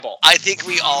I think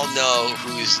we all know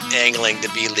who's angling to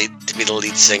be the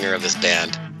lead singer of this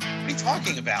band. What are you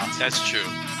talking about? That's true.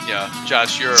 Yeah,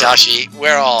 Josh, Joshy,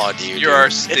 we're all on you. You're our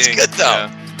Sting. It's good though.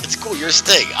 Yeah. It's cool. You're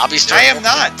Sting. I'll be straight. I am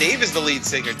not. Dave is the lead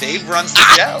singer. Dave runs the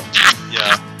show.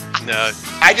 Yeah. No.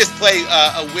 I just play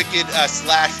a wicked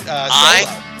slash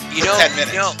solo. For 10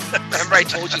 minutes. Remember I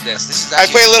told you this. This is I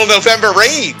play a little November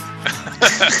Rain.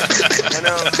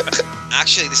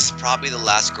 Actually, this is probably the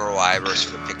last girl I ever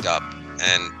sort of picked up,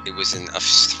 and it was in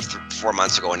 4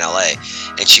 months ago in LA,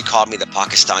 and she called me the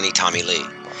Pakistani Tommy Lee.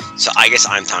 So I guess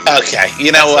I'm Tommy Lee. Okay,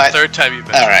 you know what? The third time you've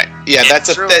been. All right. Yeah,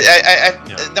 that's true.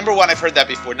 Number one, I've heard that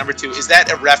before. Number two, is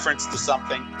that a reference to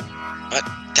something? What?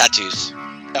 Tattoos.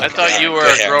 I thought you were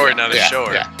a grower, not a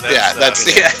shower. Yeah, That's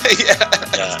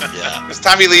Yeah. Because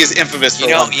Tommy Lee is infamous for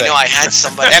one thing. I had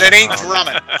somebody, and it ain't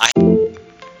drumming.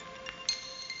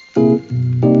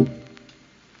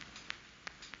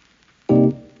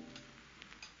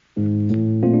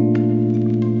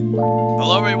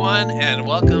 Hello, everyone, and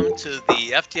welcome to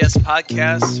the FTS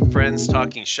podcast, Friends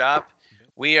Talking Shop.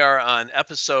 We are on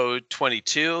episode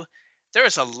 22. There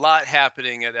is a lot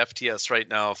happening at FTS right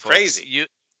now, folks. Crazy.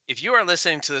 If you are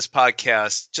listening to this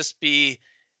podcast,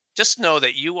 just know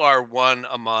that you are one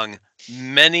among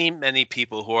many, many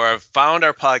people who have found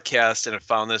our podcast and have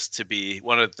found this to be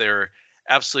one of their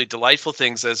absolutely delightful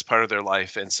things as part of their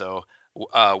life. And so,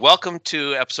 welcome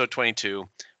to episode 22.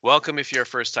 Welcome if you're a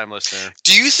first-time listener.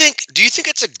 Do you think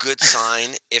it's a good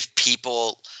sign if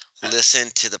people listen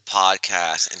to the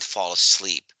podcast and fall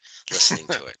asleep listening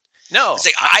to it? No. It's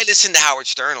like, I listen to Howard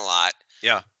Stern a lot.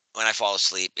 Yeah. When I fall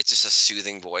asleep, it's just a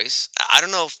soothing voice. I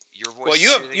don't know if your voice. Well, is you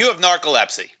soothing. have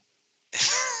narcolepsy,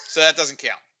 so that doesn't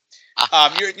count.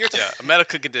 You're A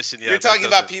medical condition. Yeah, you're talking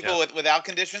about people without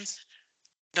conditions.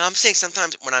 No, I'm saying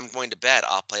sometimes when I'm going to bed,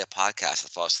 I'll play a podcast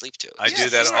and fall asleep to. I do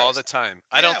that all the time.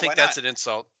 I don't think that's an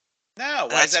insult. No,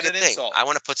 why is that an insult? I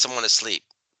want to put someone to sleep.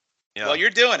 Yeah. Well, you're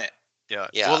doing it. Yeah.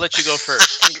 Yeah. We'll let you go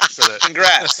first.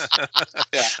 Congrats.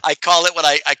 Yeah. I call it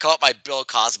my Bill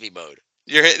Cosby mode.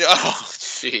 You're hit. Oh,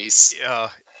 jeez. Yeah.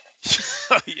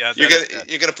 Yeah.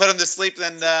 You're gonna put them to sleep,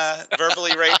 then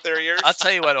verbally rape their ears. I'll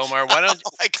tell you what, Omar. Why don't?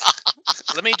 Oh my God.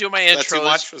 Let me do my intro. Too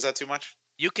much? Was that too much?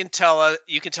 You can tell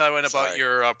everyone about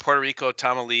your Puerto Rico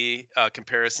Tommy Lee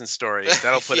comparison story.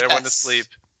 That'll put everyone to sleep,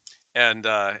 and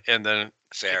then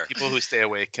fair people who stay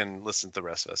awake can listen to the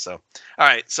rest of us. So, all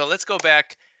right. So let's go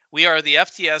back. We are the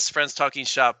FTS Friends Talking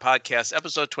Shop podcast,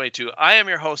 episode 22. I am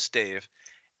your host, Dave,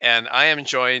 and I am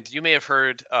joined. You may have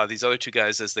heard these other two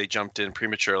guys as they jumped in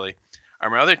prematurely. Are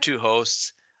my other two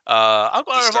hosts. I'll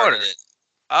go out of order.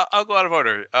 I'll go out of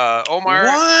order. Omar,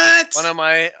 what?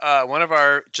 One of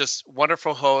our just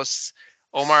wonderful hosts.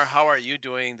 Omar, how are you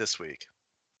doing this week?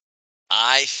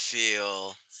 I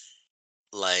feel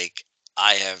like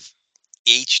I have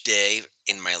each day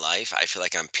in my life, I feel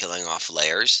like I'm peeling off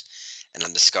layers and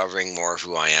I'm discovering more of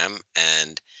who I am,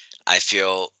 and I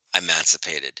feel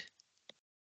emancipated.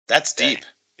 That's deep.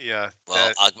 Yeah.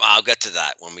 Well, I'll get to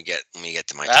that when we get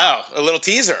to my time. Oh, a little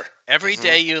teaser. Every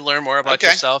day you learn more about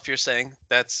yourself. You're saying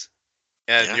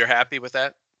you're happy with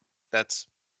that?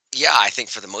 Yeah, I think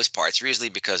for the most part, it's usually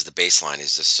because the baseline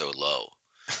is just so low.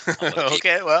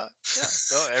 Okay, well, yeah.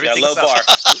 So low bar.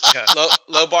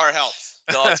 Low bar helps.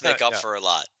 Dogs make up for a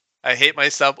lot. I hate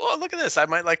myself. Oh, look at this. I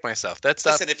might like myself.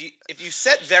 Listen, if you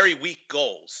set very weak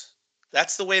goals,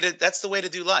 that's the way to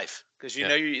do life, because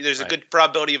there's a good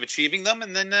probability of achieving them,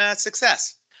 and then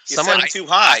success. You set them too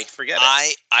high, forget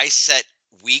it. I set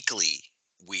weekly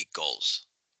weak goals.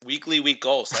 Weekly weak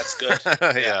goals. That's good.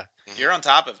 Yeah. You're on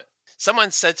top of it.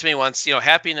 Someone said to me once,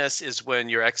 happiness is when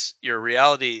your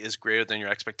reality is greater than your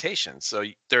expectations. So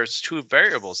there's two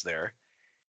variables there.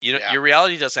 Your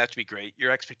reality doesn't have to be great. Your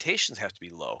expectations have to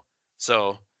be low.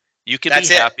 So you can be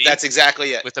happy. That's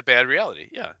exactly it. With a bad reality.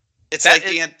 Yeah. It's like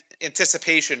the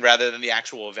anticipation rather than the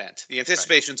actual event. The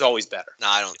anticipation's always better. No,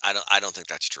 I don't think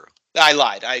that's true. I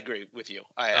lied. I agree with you.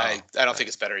 I don't think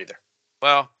it's better either.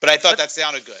 Well, but I thought that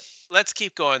sounded good. Let's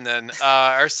keep going then.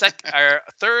 Our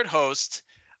third host,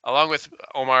 along with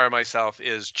Omar and myself,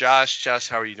 is Josh. Josh,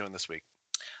 how are you doing this week?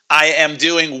 I am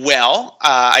doing well.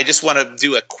 I just want to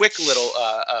do a quick little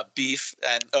beef,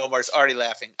 and Omar's already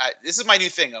laughing. This is my new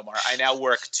thing, Omar. I now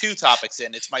work 2 topics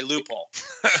in. It's my loophole.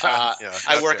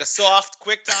 I work a soft,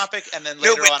 quick topic, and then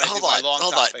later on I do my long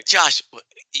topic. Hold on. Josh,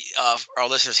 our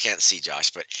listeners can't see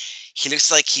Josh, but he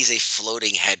looks like he's a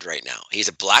floating head right now. He's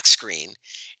a black screen,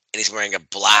 and he's wearing a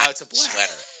black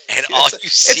sweater. And all you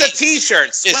see it's a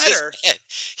t-shirt sweater.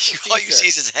 All you see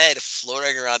is his head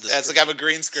floating around the screen. It's like I have a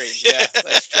green screen. Yeah,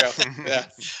 that's true. Yeah,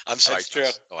 I'm sorry. That's true.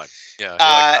 Go on. Yeah,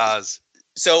 like Oz.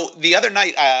 So the other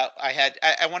night,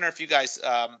 I wonder if you guys,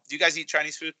 do you guys eat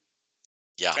Chinese food?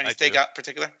 Yeah. Chinese I do. takeout in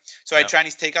particular. So I had Yep.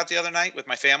 Chinese takeout the other night with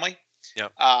my family.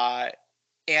 Yep.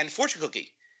 And fortune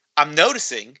cookie. I'm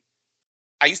noticing.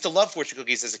 I used to love fortune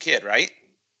cookies as a kid. Right?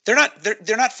 They're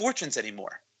not fortunes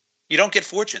anymore. You don't get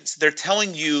fortunes. They're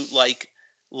telling you like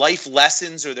life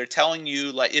lessons, or they're telling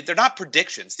you like they're not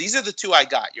predictions. These are the two I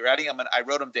got. You ready? I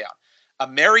wrote them down. A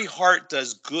merry heart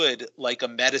does good like a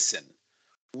medicine.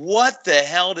 What the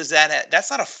hell does that? That's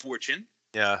not a fortune.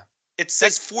 Yeah. It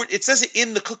says it says it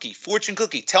in the cookie, fortune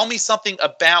cookie. Tell me something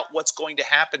about what's going to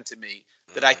happen to me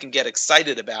that I can get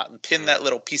excited about and pin that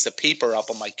little piece of paper up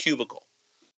on my cubicle.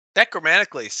 That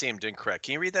grammatically seemed incorrect.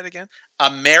 Can you read that again? A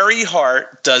merry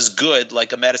heart does good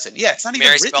like a medicine. Yeah, it's not even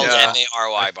Mary written. spelled Yeah.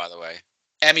 M-A-R-Y, by the way.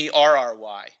 Merry.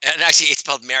 And actually, it's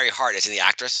spelled Mary Hart, as in the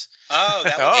actress. Oh,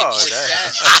 that would make more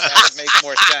sense. That would make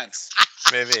more sense.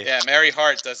 Maybe. Yeah, Merry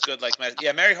Heart does good like medicine.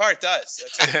 Yeah, Merry Heart does.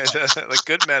 That's right. Like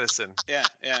good medicine. Yeah.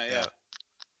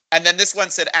 And then this one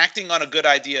said, acting on a good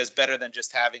idea is better than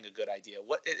just having a good idea.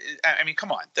 I mean, come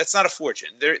on. That's not a fortune.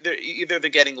 They're either they're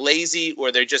getting lazy,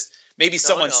 or they're just maybe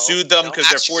someone sued them because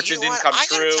their fortune didn't come true. I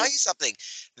gotta tell you something.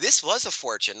 This was a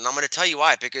fortune, and I'm going to tell you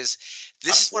why. Because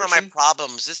this is one of my fortune?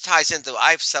 problems. This ties into.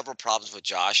 I have several problems with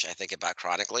Josh. I think about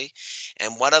chronically,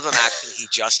 and one of them actually he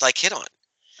just like hit on.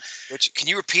 Which, can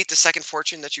you repeat the second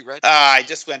fortune that you read? I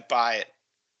just went by it.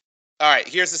 All right,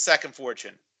 here's the second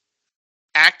fortune.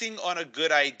 Acting on a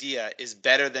good idea is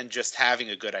better than just having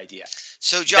a good idea.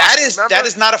 So, Josh, that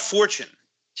is not a fortune.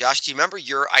 Josh, do you remember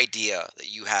your idea that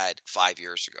you had 5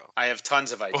 years ago? I have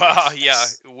tons of ideas. Well, yeah.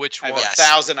 Which one? I have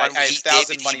 1,000 When money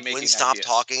making wouldn't ideas. stop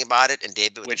talking about it, and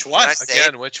David. Which when one? I say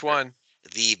Again, it, which one?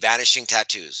 the vanishing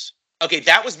tattoos. Okay,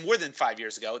 that was more than 5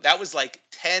 years ago. That was like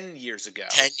 10 years ago.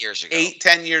 10 years ago.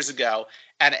 10 years ago.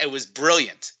 And it was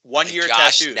brilliant. 1 year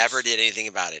Josh tattoos. never did anything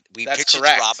about it. We That's pitched it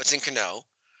correct. to Robinson Cano.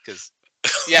 Because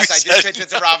Yes, I did pitch it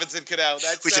to Robinson Cano.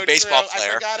 That's Who's so a baseball true.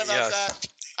 player. I forgot about Yes. that.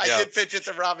 I Yeah. did pitch it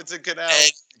to Robinson Cano.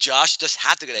 And Josh just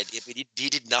had the good idea, but he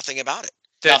did nothing about it.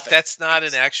 Nothing. that's not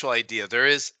an actual idea. There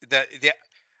is that.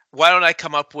 Why don't I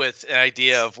come up with an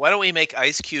idea of why don't we make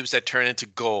ice cubes that turn into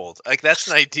gold? Like that's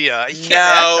an idea. You can't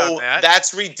act on that.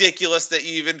 That's ridiculous that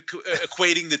you even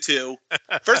equating the two.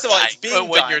 First of all, it's being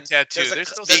when done. you're tattooed,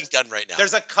 There's It's being done right now.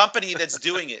 There's a company that's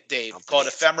doing it, Dave, called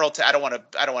Ephemeral. I don't want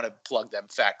to plug them,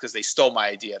 fact, because they stole my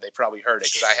idea. They probably heard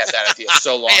it because I had that idea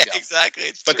so long Yeah, ago. exactly.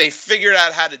 It's But true. they figured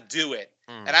out how to do it.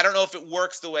 And I don't know if it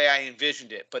works the way I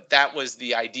envisioned it, but that was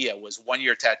the idea, was 1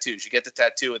 year tattoos. You get the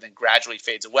tattoo and then gradually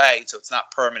fades away, so it's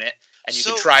not permanent, and you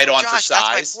can try it on Josh, for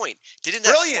size. that's my point. Didn't that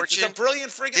Brilliant. fortune? It's a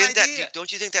brilliant friggin' idea.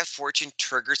 Don't you think that fortune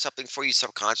triggered something for you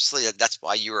subconsciously? That's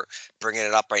why you were bringing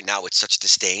it up right now with such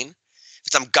disdain.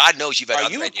 God knows you've had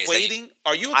other ideas.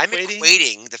 I'm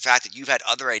equating the fact that you've had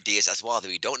other ideas as well that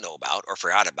we don't know about or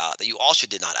forgot about that you also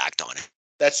did not act on.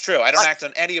 That's true. I don't act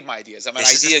on any of my ideas. I'm an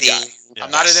idea guy. Yeah. I'm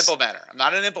not an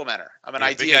implementer. I'm an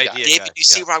idea guy. David, you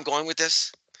see where I'm going with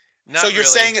this? Not So you're really.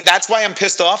 saying that's why I'm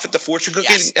pissed off at the fortune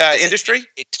cookie industry?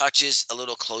 It touches a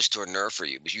little close to a nerve for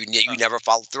you, but you never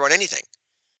follow through on anything.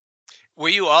 Were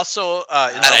you also in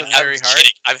And love with Mary Hart?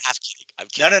 kidding. I'm half kidding. I'm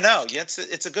kidding. No. Yeah,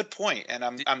 it's a good point, and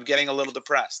I'm getting a little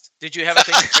depressed. Did you have a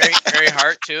thing for Mary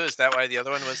Hart too? Is that why the other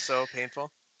one was so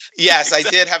painful? Yes, I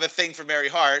did have a thing for Mary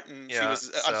Hart, and she Yeah,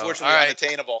 was so, unfortunately all right.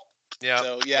 unattainable. Yeah.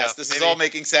 So yes, yeah, this maybe. is all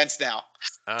making sense now.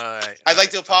 All right. I'd like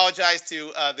to apologize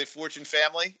to the Fortune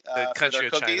family The for country their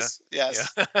of China. cookies.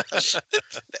 Yes, Yeah.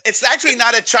 it's actually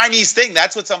not a Chinese thing.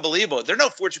 That's what's unbelievable. There are no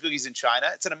fortune cookies in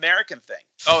China. It's an American thing.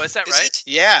 Oh, is that Is right? it?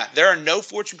 Yeah, there are no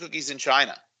fortune cookies in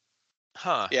China.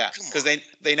 Huh. Yeah, Come because on.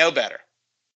 they know better.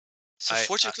 So I-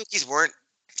 fortune cookies weren't.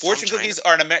 Fortune from cookies China?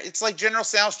 are an American. It's like General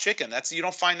Tso's chicken. You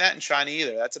don't find that in China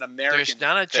either. That's an American. There's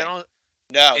not a thing. general.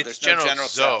 No, It's there's no General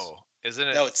Tso's. Zo, isn't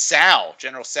it? No, it's Tsao.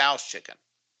 General Tso's chicken.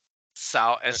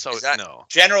 Sao. So Is that- no.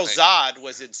 General Right. Zod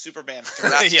was in Superman 3.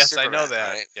 That's Yes, I know Superman, that.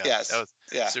 right? Yeah, Yes, that was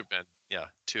yeah. Superman. Yeah,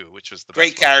 2, which was the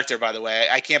Great best one. character, by the way.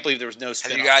 I can't believe there was no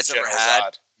spin-off you guys of ever General had-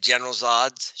 Zod. General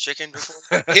Zod's chicken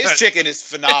before? His chicken is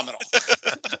phenomenal.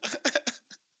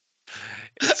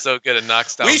 It's so good. It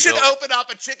knocks down. We should Bill- open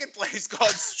up a chicken place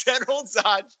called General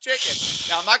Zod's Chicken.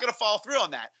 Now, I'm not going to follow through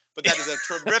on that, but that is a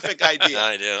terrific idea.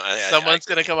 I do. Someone's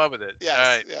going to come up with it. Yes, All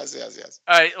right. yes.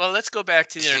 All right. Well, let's go back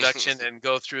to the introduction and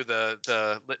go through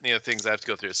the litany of things I have to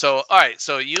go through. So, all right.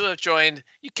 So you have joined.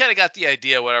 You kind of got the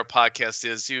idea what our podcast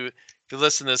is. If you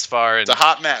listen this far and It's a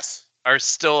hot mess. are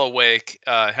still awake,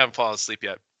 haven't fallen asleep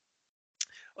yet.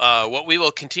 What we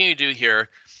will continue to do here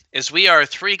is we are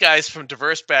 3 guys from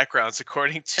diverse backgrounds,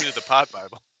 according to the Pod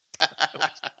Bible.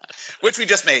 Which we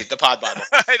just made, the Pod Bible.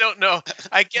 I don't know.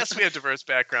 I guess we have diverse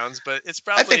backgrounds, but it's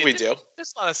probably. I think we do.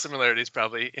 There's a lot of similarities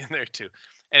probably in there too.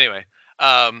 Anyway,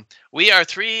 we are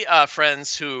three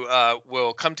friends who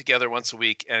will come together once a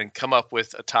week and come up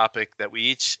with a topic that we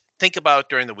each think about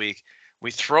during the week.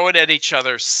 We throw it at each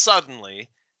other suddenly.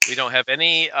 We don't have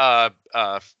any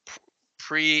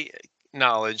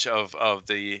pre-knowledge of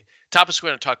the topics we're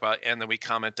going to talk about, and then we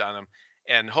comment on them,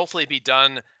 and hopefully be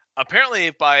done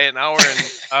apparently by an hour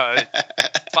and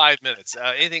 5 minutes.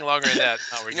 Anything longer than that,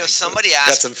 somebody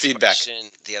asked some feedback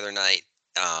the other night.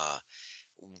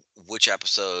 Which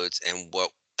episodes and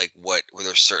what were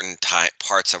there certain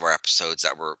parts of our episodes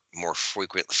that were more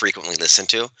frequently listened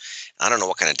to? I don't know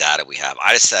what kind of data we have.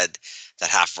 I just said that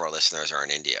half of our listeners are in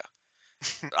India.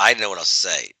 But I didn't know what else to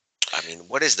say. I mean,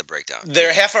 what is the breakdown?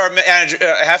 There, half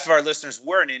of our listeners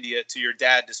were in India. To your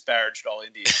dad disparaged all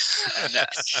Indians,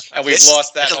 and we've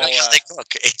lost that.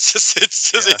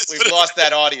 We've lost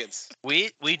that audience.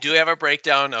 We do have a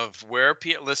breakdown of where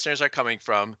listeners are coming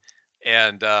from,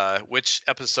 and which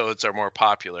episodes are more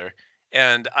popular.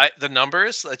 And the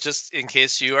numbers, just in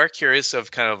case you are curious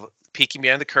of kind of peeking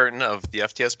behind the curtain of the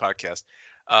FTS podcast,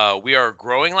 we are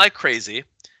growing like crazy.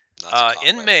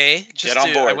 In May,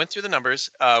 I went through the numbers.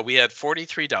 We had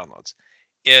 43 downloads.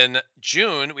 In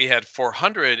June, we had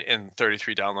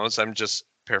 433 downloads. I'm just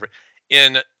paraphrasing.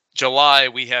 In July,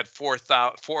 we had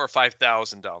 4,000 or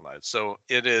 5,000 downloads. So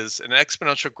it is an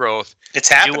exponential growth. It's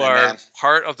happening, You are man.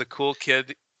 part of the Cool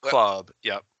Kid Club.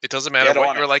 Yeah. It doesn't matter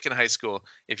what you were like in high school.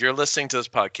 If you're listening to this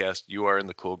podcast, you are in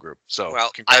the cool group. So,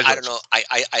 I don't know.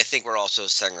 I think we're also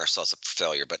setting ourselves up for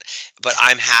failure, but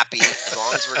I'm happy as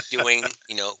long as we're doing,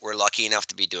 we're lucky enough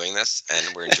to be doing this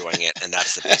and we're enjoying it. And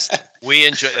that's the best thing. We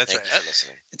enjoy. That's Thank right. you for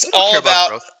listening. It's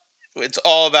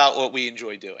all about what we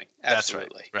enjoy doing.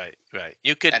 Absolutely. That's right.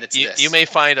 You may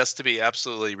find us to be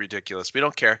absolutely ridiculous. We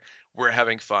don't care. We're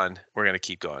having fun. We're going to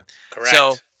keep going. Correct.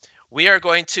 So we are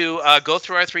going to go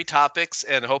through our three topics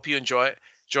and hope you enjoy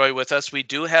with us. We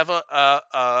do have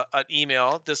an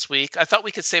email this week. I thought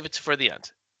we could save it for the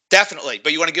end. Definitely.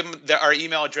 But you want to give them our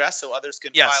email address so others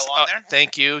can file on there?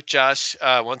 Thank you, Josh.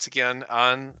 Once again,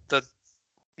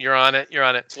 you're on it.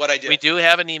 That's what I do. We do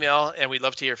have an email, and we'd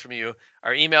love to hear from you.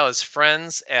 Our email is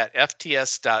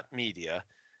friends@fts.media.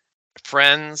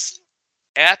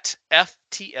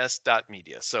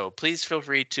 friends@fts.media. So please feel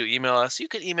free to email us. You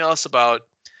can email us about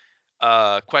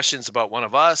questions about one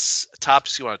of us,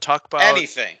 topics you want to talk about,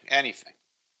 anything,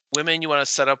 women you want to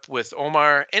set up with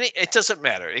Omar. It doesn't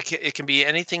matter. It can be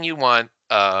anything you want.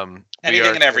 Anything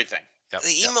and everything. Yep,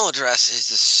 the email address is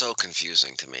just so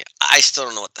confusing to me. I still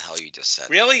don't know what the hell you just said.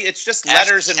 Really, it's just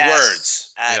letters and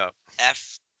words.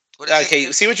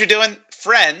 Okay, see what you're doing?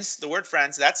 Friends. The word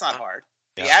friends. That's not hard.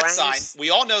 The @ sign. We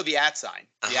all know the @ sign.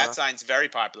 The @ sign's very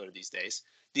popular these days.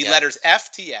 The letters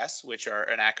FTS, which are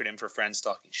an acronym for Friends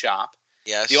Talking Shop.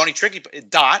 Yes. The only tricky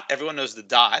dot. Everyone knows the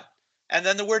dot. And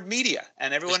then the word media,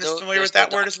 and everyone is familiar with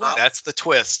that word as well. That's the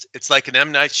twist. It's like an M.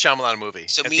 Night Shyamalan movie.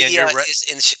 So media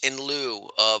is in lieu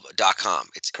of .com.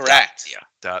 It's correct. Media.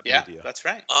 That's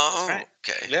right. Oh, that's right.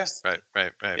 Okay. Yes. Right.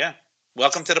 Yeah.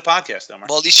 Welcome to the podcast, Omar.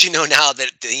 Well, at least you know now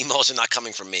that the emails are not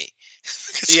coming from me.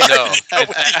 In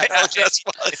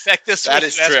fact, that's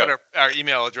what our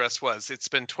email address was. It's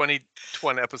been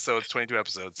 22 episodes.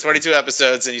 22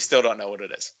 episodes, and you still don't know what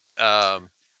it is.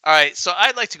 All right, so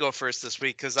I'd like to go first this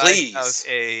week because I have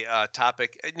a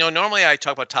topic. Normally I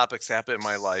talk about topics that happen in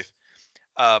my life,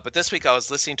 but this week I was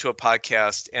listening to a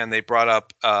podcast and they brought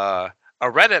up a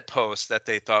Reddit post that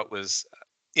they thought was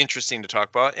interesting to talk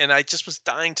about, and I just was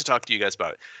dying to talk to you guys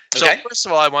about it. So first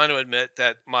of all, I want to admit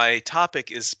that my topic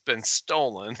has been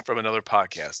stolen from another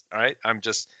podcast. All right, in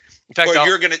fact,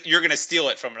 you're gonna steal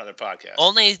it from another podcast.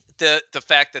 Only the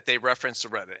fact that they referenced the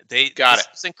Reddit. This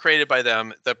wasn't created by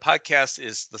them. The podcast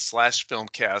is the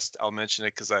 /Filmcast. I'll mention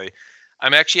it because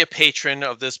I'm actually a patron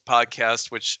of this podcast,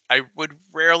 which I would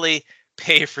rarely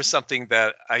pay for something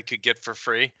that I could get for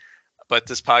free. But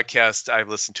this podcast I've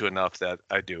listened to enough that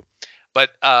I do.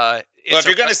 But if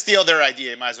you're going to steal their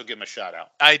idea, you might as well give them a shout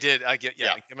out. I did. Give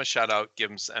them a shout out. I've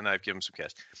given them some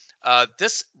cash.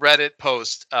 This Reddit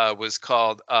post was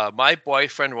called "My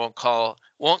Boyfriend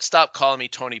Won't Stop Calling Me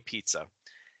Tony Pizza."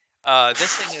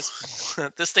 This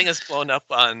thing is blown up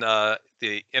on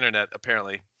the internet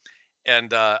apparently,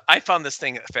 and I found this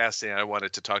thing fascinating. I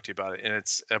wanted to talk to you about it, and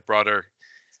it's a broader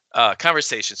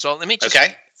conversation. So let me just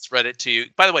read it to you.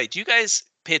 By the way, do you guys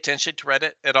pay attention to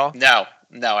Reddit at all?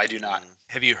 No, I do not.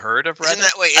 Have you heard of Reddit?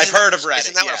 I've heard of Reddit.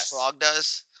 Isn't that what a frog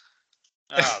does?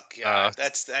 Oh God,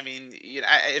 that's. I mean,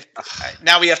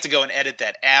 now we have to go and edit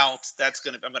that out.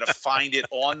 I'm gonna find it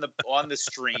on the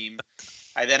stream.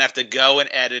 I then have to go and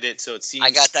edit it so it seems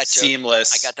I got that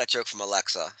seamless. joke. I got that joke from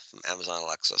Alexa, from Amazon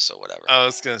Alexa. So whatever. I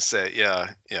was gonna say,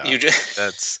 yeah. You just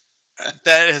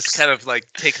that has kind of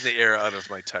like taken the air out of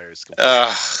my tires completely.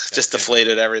 Just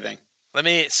deflated everything.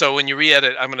 So when you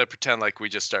re-edit, I'm gonna pretend like we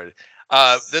just started.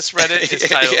 This Reddit is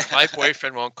titled "My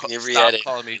boyfriend won't stop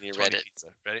calling me Tony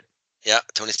Pizza." Ready? Yeah,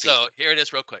 Tony's Pizza. So here it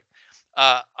is, real quick.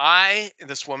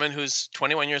 This woman who's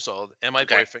 21 years old, and my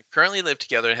boyfriend currently live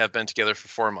together and have been together for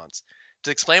 4 months.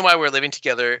 To explain why we're living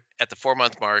together at the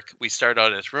 4-month mark, we started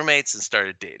out as roommates and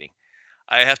started dating.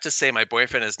 I have to say my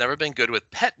boyfriend has never been good with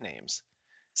pet names.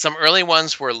 Some early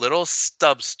ones were Little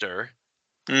Stubster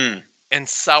and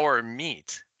Sour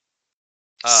Meat.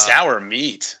 Sour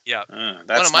Meat? Yeah.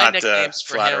 That's one of my not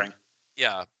flattering.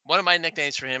 One of my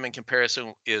nicknames for him in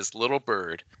comparison is Little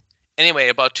Bird. Anyway,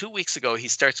 about 2 weeks ago, he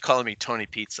starts calling me Tony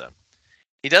Pizza.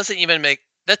 This doesn't even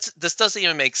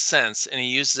make sense, and he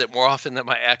uses it more often than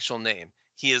my actual name.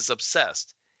 He is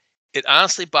obsessed. It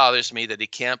honestly bothers me that he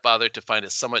can't bother to find a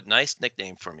somewhat nice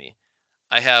nickname for me.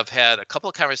 I have had a couple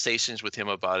of conversations with him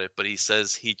about it, but he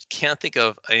says he can't think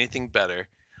of anything better.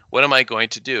 What am I going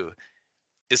to do?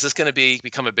 Is this going to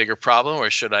become a bigger problem, or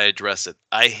should I address it?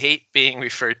 I hate being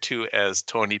referred to as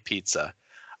Tony Pizza.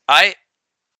 I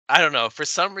don't know. For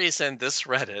some reason, this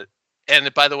Reddit,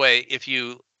 and by the way, if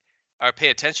you pay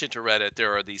attention to Reddit,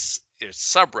 there's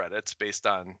subreddits based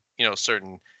on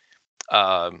certain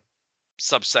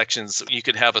subsections. You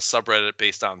could have a subreddit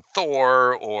based on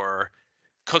Thor or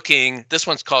cooking. This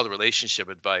one's called Relationship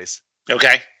Advice.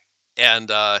 Okay. And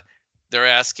they're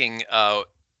asking.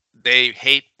 They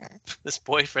hate this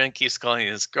boyfriend keeps calling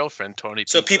his girlfriend Tony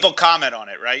Pizza. So people comment on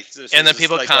it, right? So and then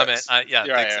people like comment. Yeah,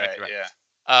 right, exactly right.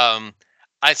 Yeah.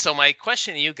 So my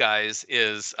question to you guys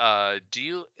is,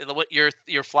 what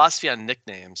your philosophy on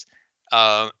nicknames?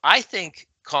 I think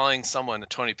calling someone a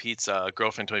Tony Pizza, a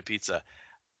girlfriend Tony Pizza,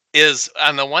 is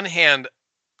on the one hand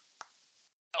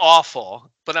awful,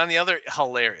 but on the other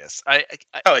hilarious.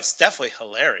 It's definitely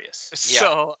hilarious.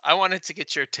 So I wanted to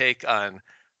get your take on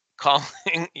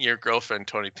calling your girlfriend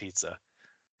Tony Pizza.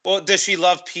 Well, does she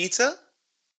love pizza?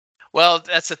 Well,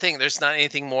 that's the thing. There's not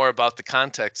anything more about the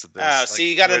context of this. So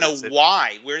you got to know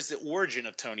why. Where's the origin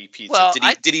of Tony Pizza? Well,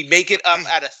 did he make it up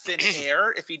out of thin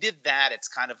air? If he did that, it's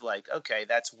kind of like, okay,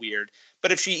 that's weird.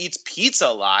 But if she eats pizza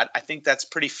a lot, I think that's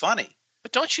pretty funny.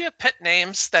 But don't you have pet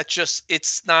names that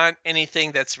it's not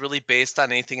anything that's really based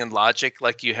on anything in logic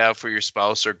like you have for your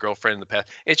spouse or girlfriend in the past?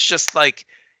 It's just like,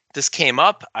 this came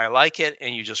up, I like it,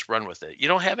 and you just run with it. You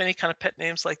don't have any kind of pet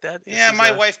names like that? Yeah, my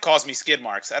wife calls me skid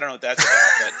marks. I don't know what that's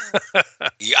about.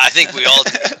 But... yeah, I think we all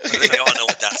do. I think we all know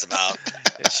what that's about.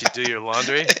 Did she do your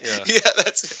laundry? Yeah, yeah,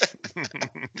 that's it.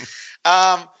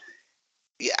 I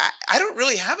don't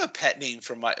really have a pet name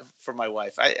for my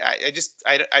wife.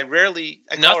 I rarely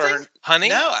call her Honey.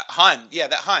 No, Hun. Yeah,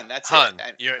 that Hun. That's Hun.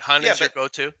 it. Hun is your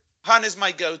go-to. Hun is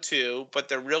my go-to, but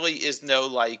there really is no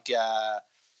like.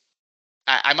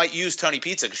 I might use Tony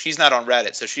Pizza because she's not on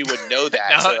Reddit, so she wouldn't know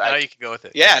that. Now you can go with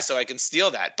it. Yeah, so I can steal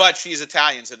that. But she's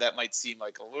Italian, so that might seem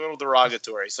like a little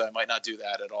derogatory. So I might not do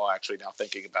that at all. Actually, now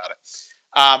thinking about it,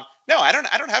 no, I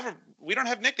don't have. We don't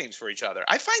have nicknames for each other.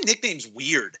 I find nicknames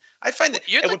weird. I find that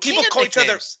when people call each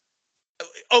other.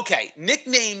 Okay,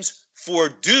 nicknames for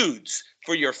dudes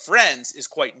for your friends is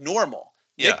quite normal.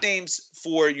 Yeah. Nicknames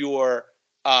for your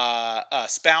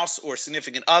spouse or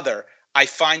significant other, I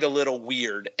find a little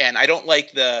weird, and I don't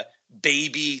like the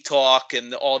baby talk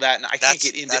and all that, and I can't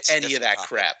get into any of that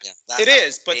crap. Yeah, it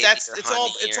is, but it's all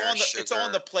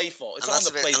in the playful. It's all in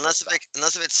the playful.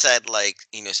 Unless if it's said like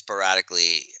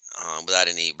sporadically, without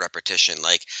any repetition.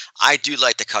 Like I do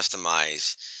like to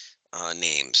customize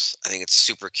names. I think it's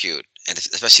super cute, and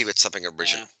especially if it's something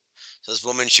original. Yeah. So this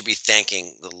woman should be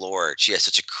thanking the Lord. She has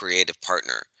such a creative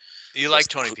partner. You like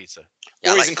Tony Pizza?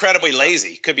 Yeah, or he's incredibly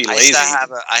lazy. Could be lazy.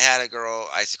 I had a girl.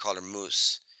 I used to call her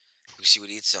Moose, because she would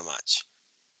eat so much,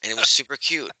 and it was super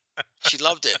cute. She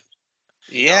loved it.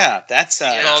 Yeah, that's you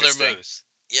called her Moose.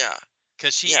 Yeah,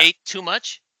 because she ate too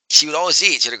much. She would always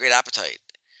eat. She had a great appetite.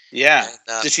 Yeah.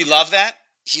 And, did she love that?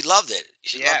 She loved it.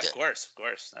 She loved it. Of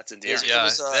course. That's endearing.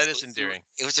 That is endearing.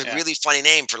 It was a really funny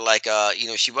name for like,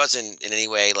 she wasn't in any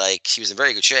way like she was in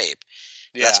very good shape.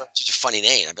 Yeah. That's such a funny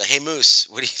name. I'd be like, hey, Moose,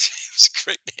 what do you think? It was a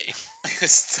great name.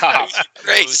 Stop.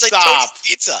 Great. It's like Tony's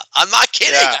Pizza. I'm not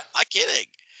kidding. Yeah. I'm not kidding.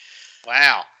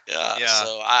 Wow. Yeah.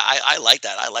 So I like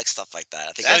that. I like stuff like that.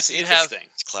 I think that's interesting.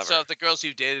 It's clever. So the girls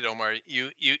you've dated, Omar,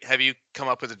 you have you come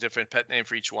up with a different pet name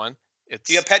for each one?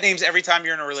 Do you have pet names every time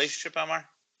you're in a relationship, Omar?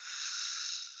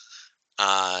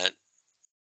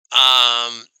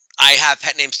 I have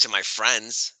pet names to my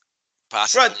friends,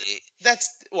 possibly. That's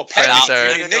pet Friends names. are-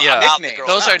 I mean, yeah. nicknames.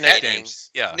 Those not are pet nicknames. names.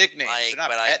 Yeah. Nicknames. Like, They're not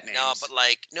but pet names. no, but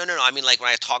like, no. I mean, like when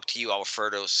I talk to you, I'll refer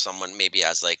to someone maybe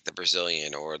as like the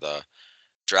Brazilian or the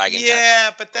dragon.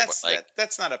 Yeah, but or that's like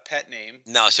that's not a pet name.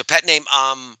 no. So pet name.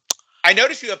 I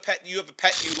noticed you have pet. You have a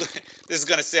pet. This is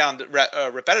going to sound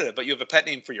repetitive, but you have a pet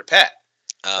name for your pet.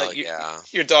 Oh Like yeah.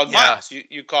 your dog Yeah. Miles.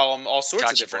 You call him all sorts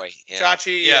of Chachi different boy, yeah.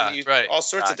 Chachi. Yeah, and right. all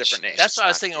sorts of Chach. different names. That's what I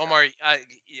was thinking, Omar.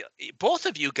 Both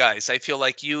of you guys, I feel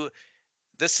like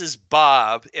this is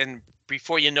Bob, and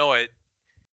before you know it,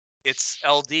 it's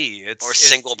LD. Or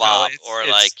single Bob, or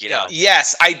it's- like, you know.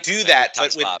 Yes, I do that,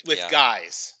 but Touch Bob, with yeah.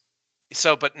 guys.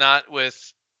 So, but not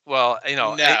with. Well, you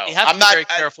know, No, you have I'm to be not- very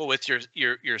careful with your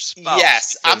spouse.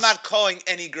 Yes, I'm because- not calling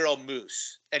any girl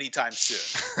Moose anytime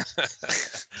soon.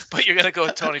 But you're gonna go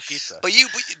with Tony Pizza.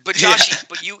 But Josh,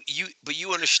 but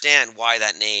you understand why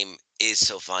that name is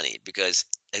so funny, because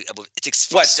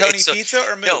it's What, it's Tony so- Pizza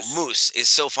or Moose? No, Moose is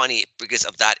so funny because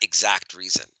of that exact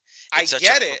reason. I It's such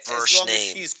get a it. As perverse long as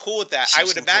name. she's cool with that. She I was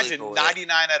would completely imagine cool with it.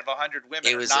 99 out of 100 women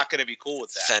It are was not going to be cool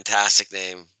with that. Fantastic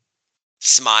name.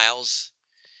 Smiles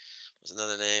was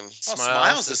another name. Well,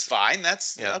 Smiles is fine.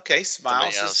 That's okay.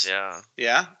 Smiles Somebody else, is yeah.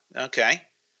 yeah. Okay.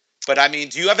 But I mean,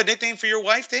 do you have a nickname for your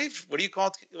wife, Dave? What do you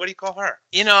call her?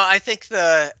 You know, I think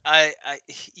I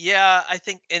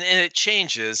think, and it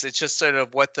changes. It's just sort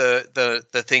of what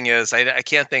the thing is. I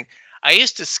can't think. I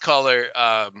used to call her.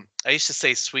 I used to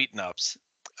say Sweet Nups,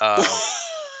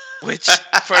 which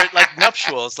for like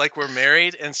nuptials, like we're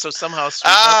married, and so somehow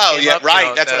Sweet Nups came up, right. you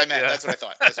know, That's what I meant. yeah. That's what I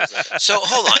thought. That's what I thought. So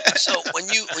hold on. So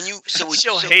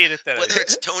She'll hate it that whether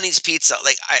it's Tony's Pizza,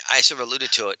 like I sort of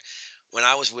alluded to it when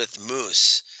I was with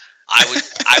Moose. I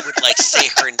would like say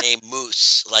her name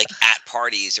Moose, like at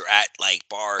parties or at like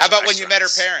bars. How about when you met her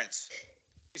restaurants. parents?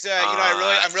 You said,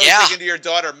 I'm really yeah. thinking to your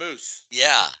daughter Moose.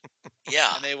 Yeah,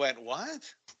 yeah. And they went,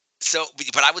 what? So,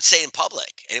 but I would say in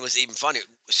public, and it was even funnier.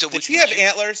 So Did she have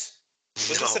antlers?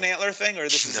 Was this an antler thing, or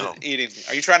this is an eating?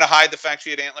 Are you trying to hide the fact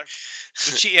she had antlers?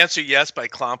 Did she answer yes by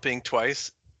clomping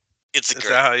twice? It's a Is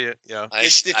girl. that how you? Yeah. I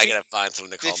gotta find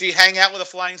something to call. Did she hang out with a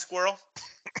flying squirrel?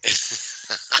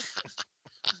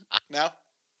 No.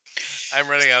 I'm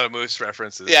running out of Moose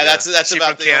references. Yeah, that's She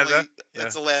about from the Canada? only.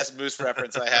 That's the last Moose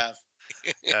reference I have.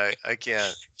 I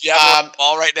can't. Do you have her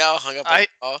all right now? Hung up.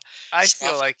 I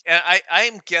feel like, and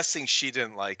I'm guessing she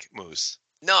didn't like Moose.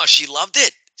 No, she loved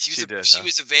it. She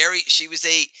was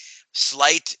a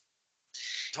slight,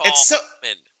 tall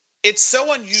woman. It's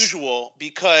so unusual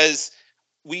because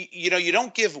you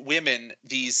don't give women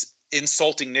these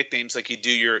insulting nicknames like you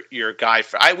do your guy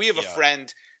friend. We have a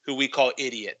friend who we call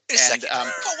Idiot. Wait a second.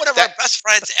 Call one of our best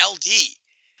friends LD.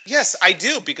 Yes, I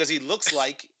do, because he looks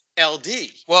like LD.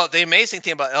 Well, the amazing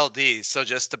thing about LD, so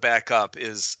just to back up,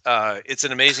 is it's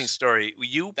an amazing story.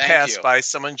 You passed by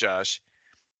someone, Josh,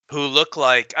 who looked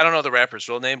like, I don't know the rapper's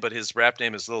real name, but his rap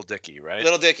name is Lil Dicky, right?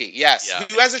 Lil Dicky, yes. Yeah.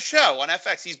 Who has a show on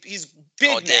FX. He's big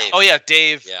now. Dave. Oh yeah,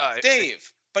 Dave. Yeah.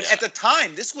 Dave. But at the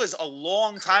time, this was a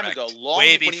long time ago,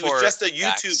 Way when he before was just a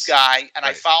YouTube guy, and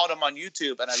I followed him on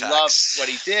YouTube, and I loved what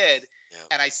he did. Yeah.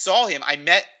 And I saw him. I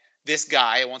met this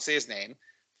guy. I won't say his name.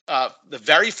 The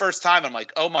very first time, I'm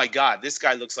like, oh my God, this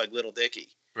guy looks like Little Dicky.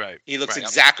 Right. He looks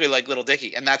exactly like Little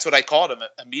Dicky, and that's what I called him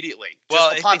immediately.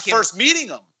 Well, upon first meeting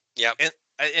him. Yep. And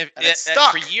it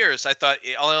stuck. For years, I thought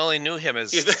I only knew him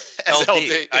as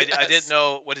LD. I didn't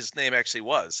know what his name actually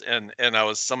was, and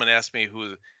someone asked me,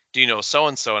 who do you know so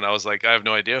and so, and I was like, I have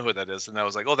no idea who that is, and I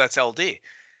was like, oh, that's LD.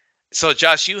 So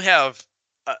Josh, you have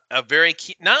a very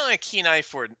keen, not only a keen eye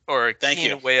for or a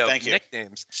keen way of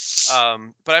nicknames,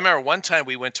 but I remember one time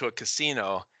we went to a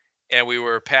casino and we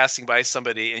were passing by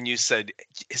somebody, and you said,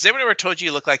 "Has anyone ever told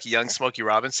you look like a young Smokey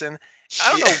Robinson?"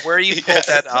 I don't know where you pulled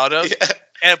that out of.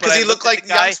 Because he looked like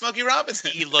young Smokey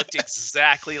Robinson. He looked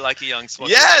exactly like a young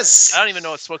Smokey. Yes. Robinson. I don't even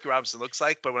know what Smokey Robinson looks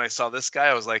like, but when I saw this guy,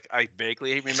 I was like, I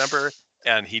vaguely remember,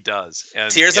 and he does.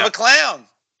 And Tears of a Clown.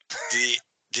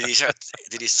 Did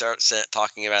he start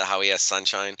talking about how he has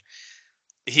sunshine?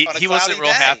 He wasn't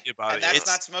real happy about it. That's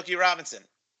not Smokey Robinson.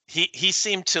 He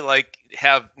seemed to like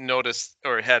have noticed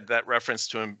or had that reference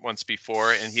to him once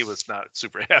before, and he was not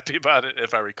super happy about it,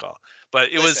 if I recall.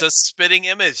 But it was a spitting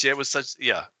image. It was such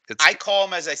I call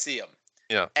him as I see him.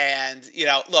 Yeah. And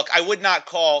look, I would not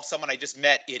call someone I just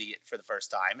met Idiot for the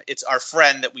first time. It's our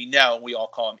friend that we know. We all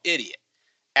call him Idiot,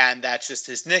 and that's just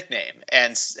his nickname.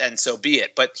 And so be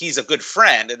it. But he's a good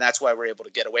friend, and that's why we're able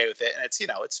to get away with it. And it's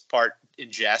it's part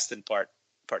in jest and part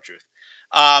part truth.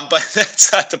 But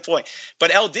that's not the point.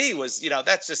 But LD was,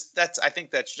 I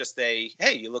think that's just hey,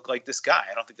 you look like this guy.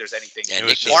 I don't think there's anything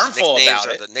harmful about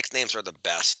it. The nicknames are the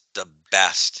best. The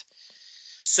best.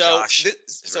 So, Josh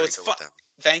so it's fun.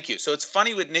 Thank you. So it's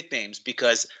funny with nicknames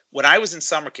because when I was in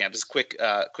summer camp, this is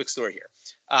a quick story here.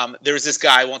 There was this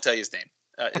guy. I won't tell you his name.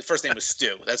 His first name was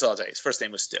Stu. That's all I'll tell you. His first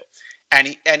name was Stu. And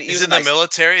he's in the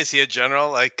military. Is he a general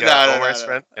like Omar's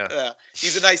friend? Yeah.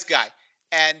 He's a nice guy.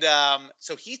 And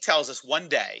so he tells us one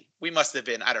day, we must have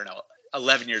been,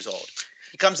 11 years old.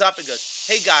 He comes up and goes,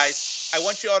 "Hey guys, I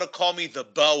want you all to call me the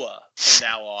Boa from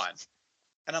now on."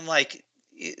 And I'm like,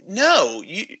 "No,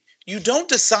 you don't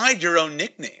decide your own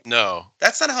nickname. No,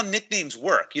 that's not how nicknames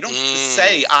work. You don't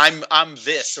say I'm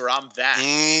this or I'm that.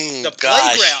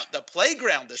 The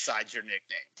playground decides your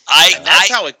nickname. That's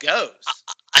how it goes.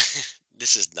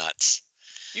 This is nuts.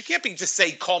 You can't just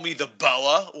say call me the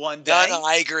Boa one day. No,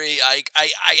 I agree.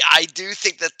 I do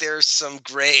think that there's some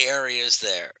gray areas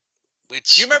there.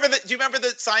 Which do you remember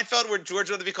the Seinfeld where George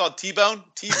wanted to be called T-Bone?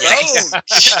 T-Bone.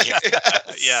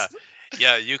 Yeah.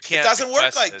 You can't. It doesn't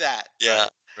work like that. Yeah.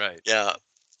 Right. Yeah.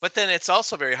 But then it's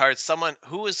also very hard. Someone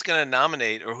who is going to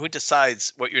nominate or who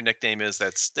decides what your nickname is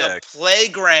that sticks. The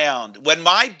playground. When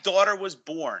my daughter was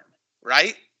born,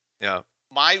 right? Yeah.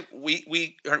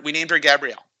 We named her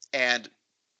Gabrielle, and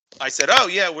I said, "Oh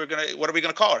yeah, what are we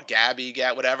gonna call her? Gabby,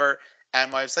 whatever."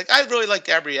 And my wife's like, "I really like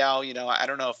Gabrielle. I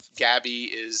don't know if Gabby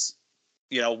is,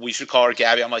 we should call her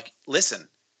Gabby." I'm like, "Listen,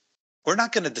 we're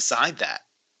not going to decide that.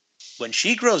 When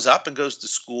she grows up and goes to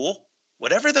school,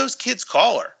 whatever those kids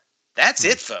call her, that's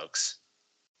it, folks.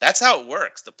 That's how it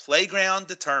works. The playground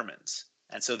determines,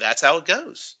 and so that's how it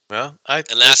goes." Well,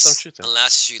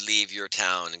 unless you leave your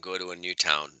town and go to a new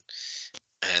town,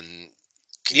 and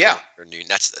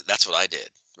that's what I did.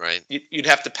 Right. You'd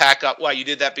have to pack up. Why, you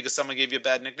did that because someone gave you a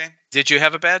bad nickname? Did you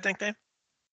have a bad nickname?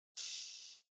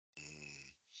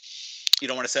 You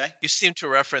don't want to say? You seem to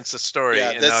reference a story.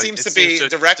 Yeah, that seems to be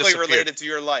directly related to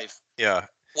your life. Yeah.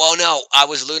 Well, no, I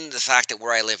was alluding to the fact that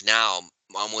where I live now,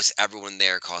 almost everyone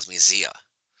there calls me Zia.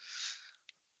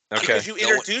 Okay. Because you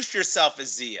introduced yourself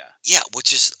as Zia. Yeah,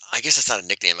 which is, I guess that's not a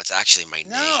nickname. It's actually my name.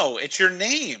 No, it's your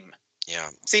name.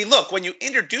 Yeah. See, look, when you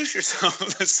introduce yourself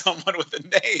to someone with a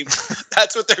name,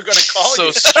 that's what they're going to call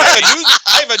you.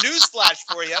 I have a news flash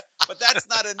for you, but that's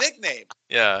not a nickname.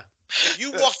 Yeah. If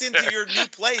you walked into your new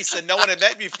place and no one had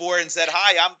met you before and said,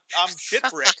 "Hi, I'm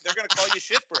Shitbrick," they're going to call you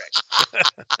Shitbrick.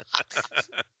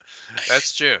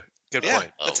 That's true. Good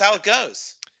point. That's how it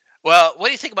goes. Well, what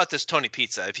do you think about this Tony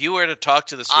Pizza? If you were to talk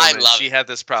to this woman, she had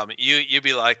this problem, you'd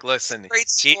be like, "Listen, great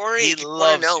story. He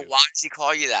loves you. Why does he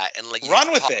call you that?" And like,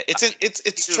 run with it. It's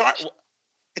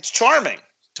charming.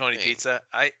 Tony Pizza.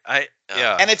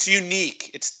 Yeah. And it's unique.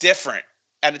 It's different.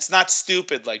 And it's not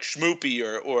stupid like Schmoopy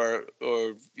or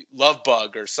Love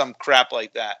Bug or some crap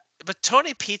like that. But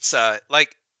Tony Pizza,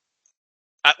 like,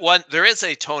 there is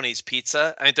a Tony's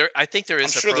Pizza. I think there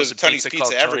is a frozen pizza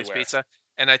called Tony's Pizza.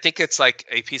 And I think it's like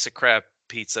a piece of crab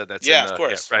pizza that's of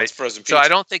course, right? It's frozen pizza. So I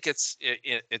don't think it's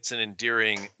an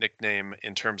endearing nickname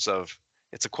in terms of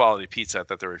it's a quality pizza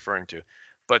that they're referring to.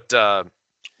 But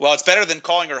well, it's better than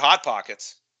calling her Hot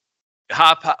Pockets.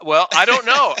 Well, I don't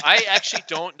know. I actually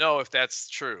don't know if that's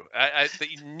true.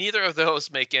 Neither of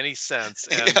those make any sense,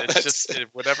 and it's just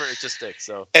whatever. It just sticks.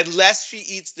 So unless she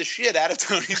eats the shit out of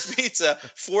Tony's Pizza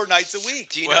 4 nights a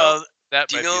week, do you know?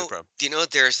 That might be a problem. Do you know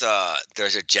there's a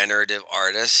generative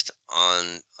artist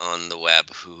on the web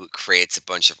who creates a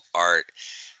bunch of art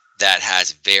that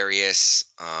has various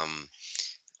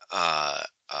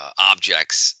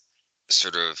objects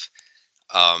sort of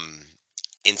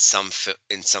in some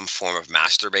form of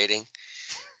masturbating,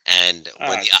 and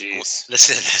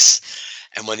listen to this,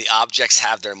 and when the objects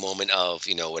have their moment of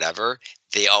whatever,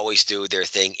 they always do their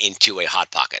thing into a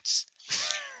Hot Pockets.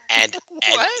 And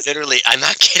literally, I'm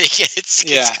not kidding. It's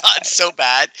gotten so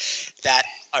bad that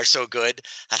are so good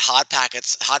that Hot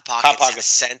Pockets has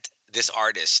sent this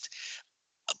artist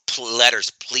letters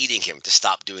pleading him to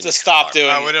stop doing this.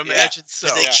 I would imagine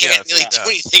so. They can't really do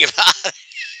anything about it.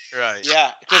 Right.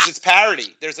 Yeah, because it's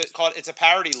parody. It's a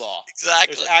parody law.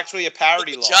 Exactly. There's actually a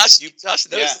parody law. Just knows.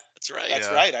 That's right. That's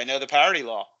right. I know the parody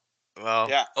law. Well,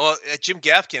 Jim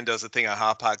Gaffigan does a thing on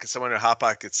Hot Pockets. Someone at Hot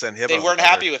Pockets sent him. They weren't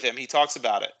happy with him. He talks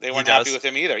about it. They weren't happy with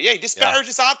him either. Yeah, he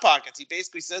disparages Hot Pockets. He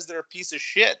basically says they're a piece of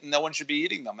shit and no one should be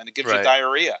eating them, and it gives you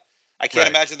diarrhea. I can't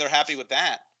imagine they're happy with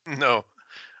that. No,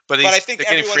 but I think they're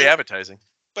getting free advertising.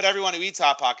 But everyone who eats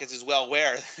Hot Pockets is well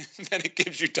aware that it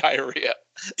gives you diarrhea.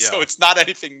 Yeah. So it's not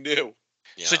anything new.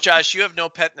 Yeah. So Josh, you have no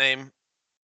pet name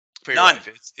for your wife.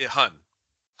 It's Hun.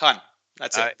 Hun.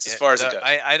 That's it. It's as far as it goes.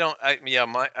 I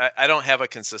don't have a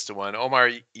consistent one. Omar,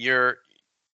 you're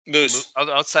Moose.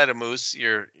 Outside of Moose,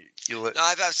 you. No,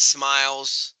 I've had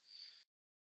Smiles.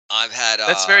 I've had.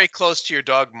 That's very close to your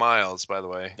dog Miles, by the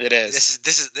way. It is.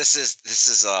 This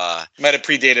is. Might have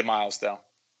predated Miles though.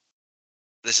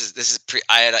 This is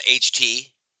I had a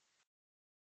HT,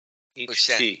 which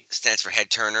HT. stands for head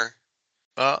turner.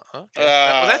 Okay.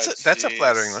 Well, that's a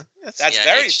flattering one. That's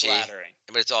very HT, flattering.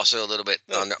 but it's also a little bit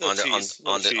on the cheese.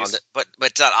 but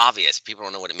it's not obvious. People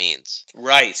don't know what it means.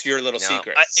 Right, it's your little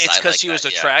secret. It's because she was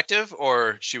attractive,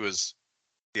 or she was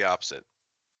the opposite.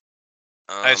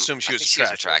 I assume she was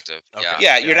attractive. Okay.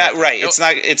 Yeah, you're not right. It's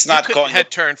not calling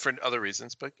head turn for other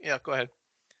reasons, but yeah, go ahead.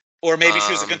 Or maybe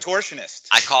she was a contortionist.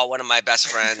 I call one of my best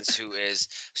friends who is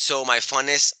my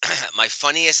funniest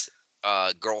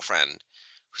girlfriend,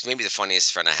 who's maybe the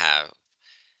funniest friend I have.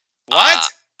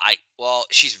 What?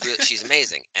 She's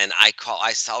amazing, and I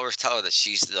always tell her that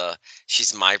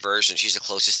she's my version. She's the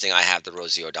closest thing I have to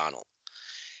Rosie O'Donnell,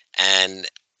 and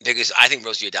because I think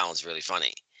Rosie O'Donnell is really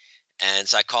funny, and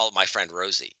so I call my friend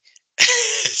Rosie.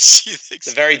 She thinks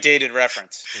it's a very dated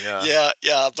reference. Yeah.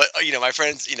 But my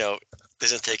friends,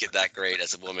 doesn't take it that great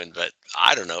as a woman, but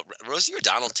I don't know. Rosie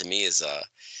O'Donnell to me is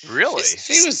really.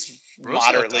 She was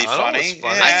moderately funny.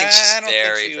 Yeah, I think she's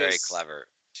very clever.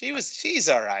 She's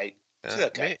all right. She's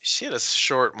okay. She had a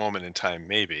short moment in time,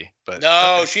 maybe, but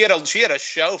no, she had a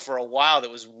show for a while that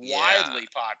was widely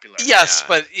popular. Yes,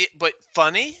 but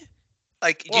funny.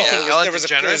 Like, do you think Ellen there was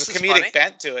DeGeneres a comedic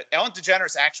bent to it. Ellen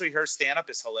DeGeneres, actually, her stand-up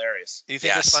is hilarious. Do you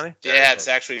think it's funny? Yeah, it's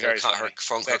actually very funny. Her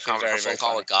phone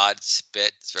call with God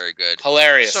spit. It's very good.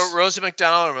 Hilarious. So Rosie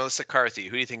McDonald or Melissa McCarthy,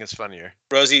 who do you think is funnier?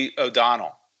 Rosie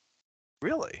O'Donnell.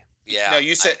 Really? Yeah. No,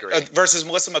 you said versus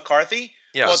Melissa McCarthy?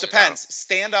 Yeah. Well, it depends.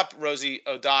 Stand-up Rosie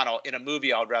O'Donnell. In a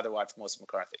movie, I would rather watch Melissa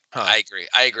McCarthy. Huh. I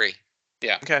agree.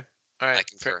 Yeah. Okay. All right. I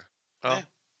concur. Well,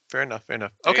 fair enough.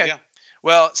 There okay.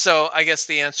 Well, so I guess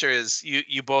the answer is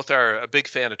you both are a big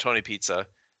fan of Tony Pizza.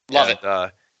 Love it.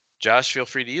 Josh, feel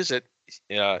free to use it.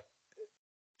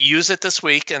 Use it this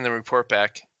week and then report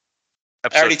back.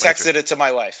 I already texted it to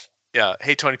my wife. Yeah.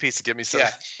 Hey, Tony Pizza, give me some.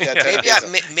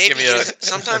 Maybe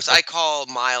sometimes I call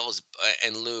Miles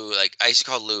and Lou, like I used to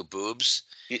call Lou boobs.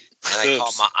 And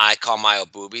I call Mile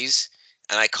boobies.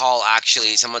 And I call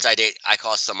someone I date. I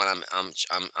call someone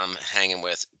I'm hanging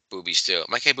with boobies too.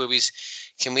 I'm like, hey boobies,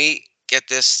 can we get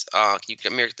this? Can you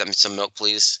get me some milk,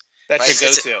 please?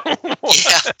 That's your go-to.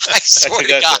 Yeah, I swear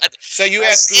to God. So you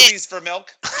ask boobies for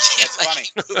milk? That's funny.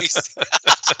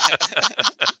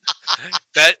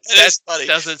 That funny.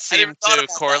 Doesn't seem to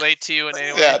correlate to you in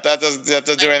any way. Yeah, that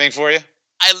doesn't do anything for you.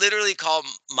 I literally call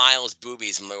Miles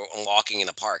boobies when we're walking in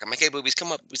the park. I'm like, hey, boobies,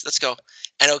 come up. Let's go.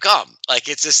 And he'll come. Like,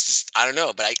 it's just I don't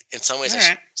know. But in some ways, I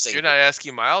should say. You're not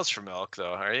asking Miles for milk,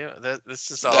 though, are you? This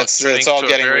is all. It's all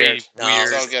getting weird.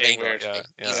 It's all getting weird.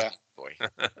 Yeah. Boy. All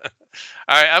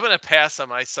right, I'm going to pass on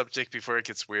my subject before it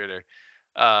gets weirder.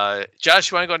 Josh,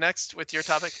 you want to go next with your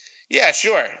topic? Yeah,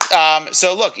 sure.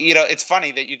 So look, it's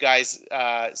funny that you guys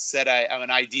said I'm an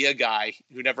idea guy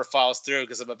who never follows through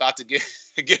because I'm about to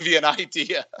give you an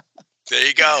idea. There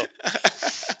you go.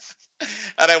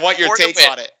 And I want your take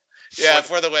on it. Yeah,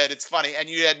 for the win. It's funny, and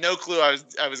you had no clue I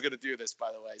was going to do this, by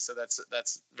the way. So that's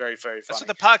very, very funny. That's what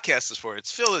the podcast is for.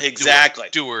 It's filled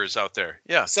with doers out there.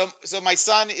 Yeah. So my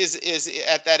son is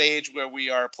at that age where we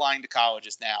are applying to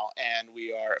colleges now, and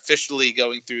we are officially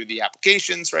going through the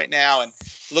applications right now and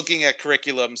looking at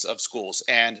curriculums of schools.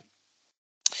 And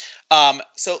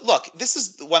so look, this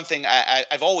is the one thing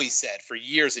I've always said for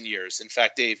years and years. In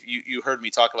fact, Dave, you heard me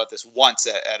talk about this once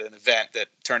at an event that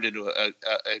turned into an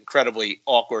incredibly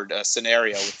awkward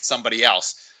scenario with somebody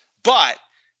else, but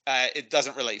it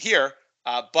doesn't relate here.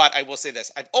 But I will say this.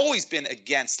 I've always been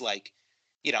against,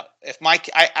 if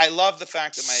I love the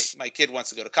fact that my kid wants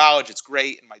to go to college. It's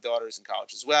great. And my daughter's in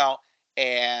college as well.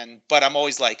 But I'm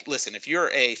always like, listen, if you're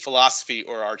a philosophy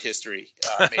or art history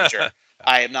major,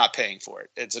 I am not paying for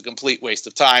it. It's a complete waste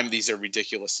of time. These are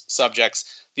ridiculous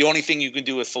subjects. The only thing you can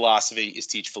do with philosophy is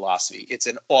teach philosophy. It's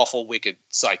an awful, wicked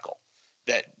cycle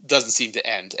that doesn't seem to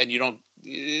end. And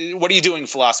what are you doing in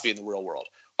philosophy in the real world?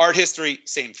 Art history,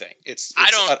 same thing. It's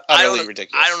utterly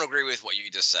ridiculous. I don't agree with what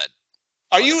you just said.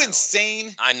 Are you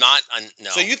insane? I'm not. No.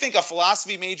 So you think a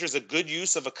philosophy major is a good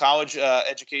use of a college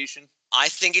education? I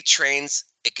think it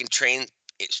can train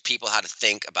people how to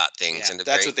think about things. Yeah, and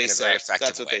that's what they say.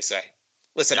 That's what they say.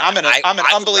 Listen, I'm an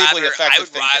unbelievably effective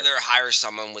thinker. I would rather hire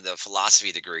someone with a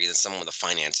philosophy degree than someone with a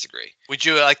finance degree. Would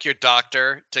you like your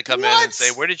doctor to come in and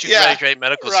say, where did you graduate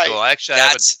medical school? Actually, I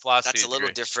have a philosophy That's a little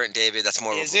different, David. That's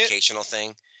more of a Is it? vocational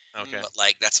thing. Okay.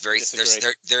 But that's very,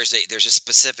 there's a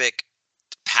specific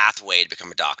pathway to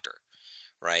become a doctor,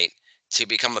 right? To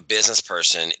become a business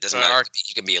person, it doesn't matter.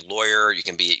 You can be a lawyer, you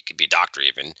can be a doctor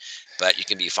even, but you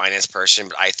can be a finance person.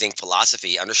 But I think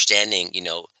philosophy, understanding,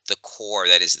 the core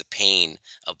that is the pain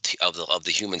of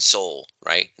the human soul,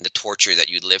 right, and the torture that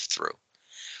you live through,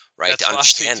 right? That's to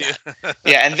understand that,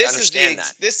 Yeah, and this is really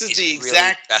the really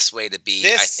exact best way to be.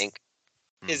 I think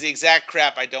is the exact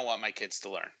crap I don't want my kids to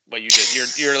learn. What you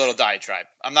did, your little diatribe.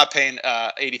 I'm not paying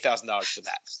 $80,000 for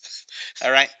that.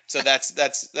 All right, so that's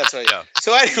what. Yeah.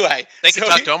 So anyway, they can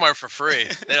talk to Omar for free.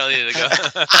 They don't need to go.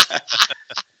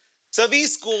 So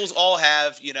these schools all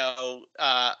have,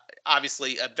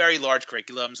 obviously a very large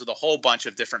curriculums with a whole bunch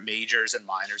of different majors and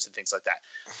minors and things like that.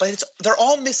 But they're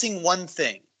all missing one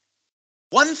thing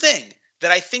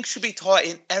that I think should be taught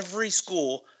in every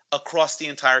school across the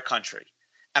entire country.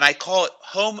 And I call it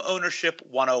home ownership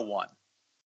 101.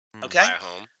 Okay? Buy a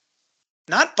home.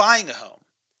 Not buying a home.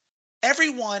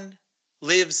 Everyone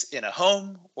lives in a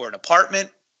home or an apartment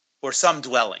or some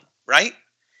dwelling, right?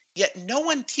 Yet no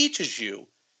one teaches you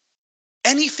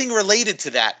anything related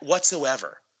to that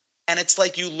whatsoever. And it's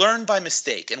like you learn by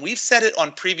mistake. And we've said it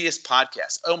on previous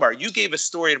podcasts. Omar, you gave a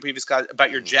story in a previous podcast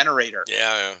about your generator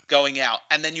going out,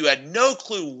 and then you had no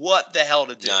clue what the hell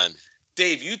to do. None.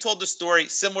 Dave, you told the story,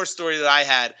 similar story that I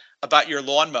had about your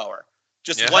lawnmower.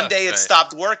 Just one day it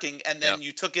stopped working, and then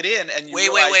you took it in, and you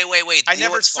realized, wait. I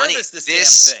never serviced this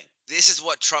damn thing. This is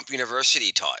what Trump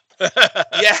University taught.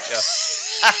 Yeah.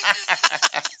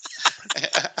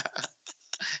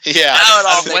 Yeah.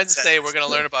 On Wednesday, we're going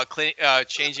to learn about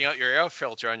changing out your air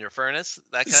filter on your furnace.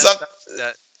 That kind of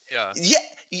stuff. Yeah.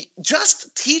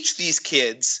 Just teach these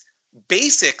kids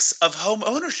basics of home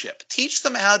ownership. Teach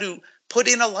them how to put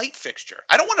in a light fixture.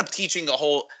 I don't want them teaching a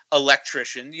whole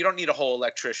electrician. You don't need a whole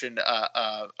electrician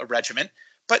regiment,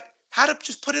 but how to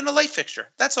just put in a light fixture.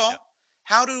 That's all. Yeah.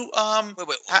 How to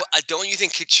don't you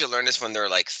think kids should learn this when they're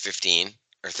like 15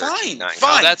 or 13?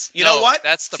 Fine. Know what?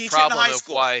 That's the teach problem of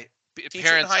why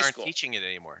parents aren't teaching it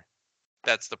anymore.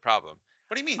 That's the problem.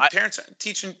 What do you mean? Parents aren't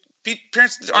teaching shit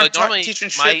about any of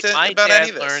this. My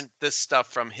dad learned this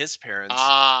stuff from his parents.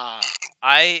 My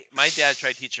dad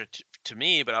tried to teach it to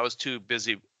me, but I was too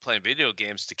busy playing video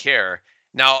games to care.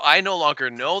 Now I no longer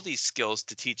know these skills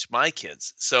to teach my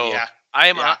kids. So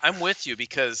I'm with you,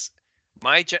 because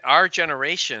our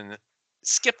generation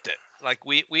skipped it. Like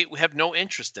we have no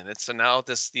interest in it. So now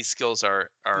these skills are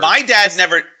My dad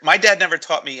never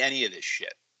taught me any of this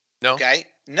shit. No. Okay?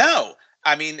 No.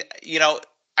 I mean, I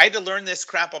had to learn this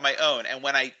crap on my own. And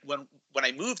when I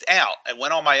moved out and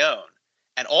went on my own,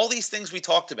 and all these things we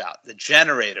talked about, the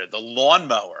generator, the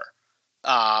lawnmower,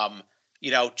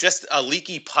 just a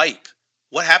leaky pipe.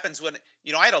 What happens when,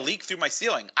 I had a leak through my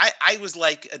ceiling? I was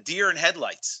like a deer in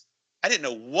headlights. I didn't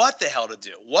know what the hell to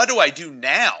do. What do I do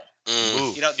now?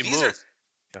 Move.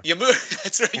 You move.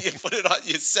 That's right. You put it on,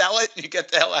 you sell it, and you get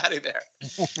the hell out of there.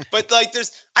 But I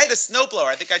had a snowblower.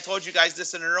 I think I told you guys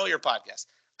this in an earlier podcast.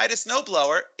 I had a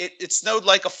snowblower. It snowed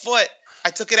like a foot. I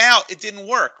took it out. It didn't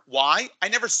work. Why? I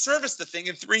never serviced the thing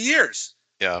in 3 years.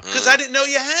 Yeah. Because I didn't know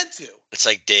you had to. It's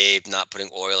like Dave not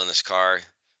putting oil in his car.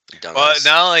 Well,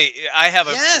 not only I have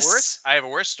a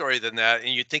worse story than that, and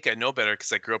you'd think I know better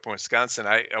because I grew up in Wisconsin.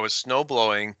 I was snow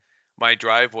blowing my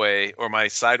driveway or my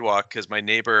sidewalk because my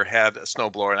neighbor had a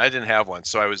snowblower and I didn't have one,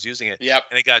 so I was using it. Yep.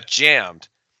 And it got jammed,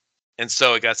 and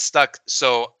so it got stuck.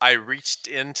 So I reached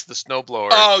into the snowblower.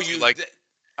 Oh,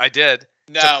 I did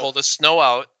to pull the snow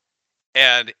out,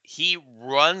 and he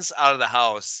runs out of the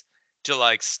house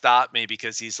to stop me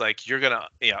because he's like, "You're gonna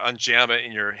unjam it,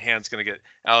 and your hand's gonna get."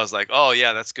 I was like, "Oh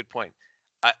yeah, that's a good point."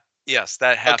 Yes,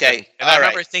 that happened. Okay, and I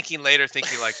remember thinking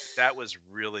that was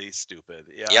really stupid.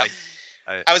 Yeah. Yep.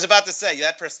 I was about to say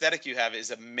that prosthetic you have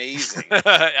is amazing.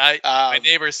 My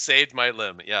neighbor saved my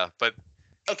limb. Yeah, but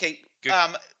okay.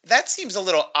 That seems a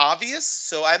little obvious,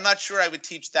 so I'm not sure I would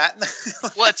teach that.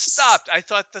 Well, it stopped. I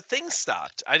thought the thing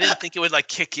stopped. I didn't think it would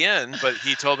kick in, but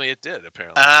he told me it did.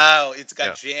 Apparently. Oh, it's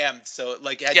got jammed. So it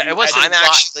was.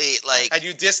 Had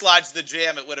you dislodged the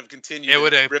jam, it would have continued. It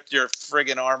would have ripped your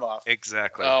friggin' arm off.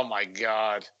 Exactly. Oh my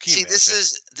God. See, this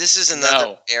is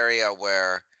another area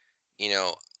where,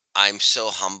 I'm so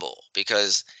humble,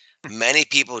 because many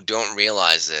people don't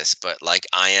realize this, but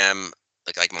I am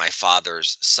like my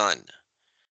father's son,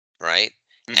 right?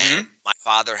 Mm-hmm. And my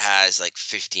father has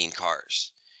 15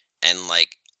 cars, and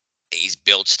he's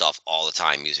built stuff all the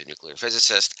time. He's a nuclear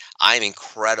physicist. I'm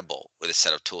incredible with a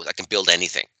set of tools. I can build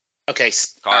anything. Okay,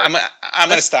 I'm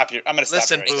going to stop you.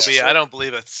 Listen, Booby, I don't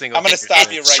believe a single. I'm going to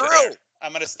stop you right there.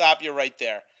 I'm going to stop you right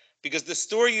there, because the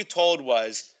story you told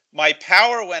was my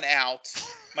power went out,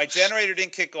 my generator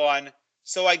didn't kick on,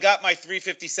 so I got my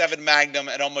 357 Magnum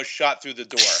and almost shot through the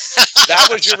door. That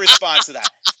was your response to that.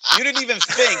 You didn't even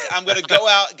think I'm going to go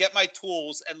out, get my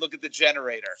tools, and look at the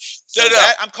generator. So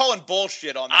that I'm calling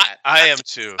bullshit on that. I am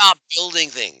too. About building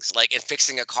things, like and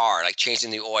fixing a car, like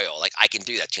changing the oil. Like I can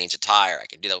do that. Change a tire. I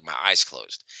can do that with my eyes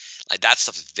closed. Like that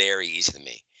stuff is very easy to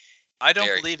me. I don't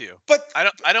believe you. But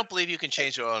I don't believe you can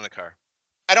change the oil in a car.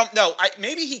 I don't know.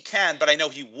 Maybe he can, but I know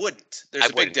he wouldn't. There's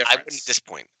a big difference. I wouldn't at this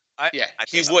point.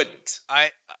 He wouldn't.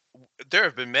 There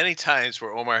have been many times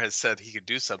where Omar has said he could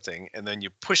do something, and then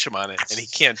you push him on it, and he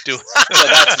can't do it. So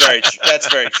that's very true. That's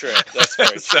very true.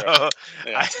 So,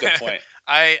 yeah, that's a good point.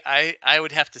 I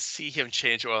would have to see him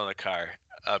change oil in a car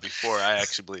before I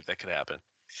actually believe that could happen.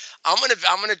 I'm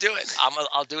gonna do it.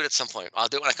 I'll do it at some point. I'll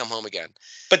do it when I come home again.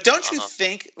 But don't you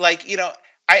think, like, you know,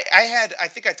 I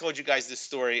think I told you guys this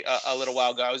story a little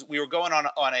while ago. We were going on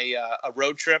a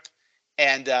road trip,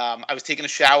 and I was taking a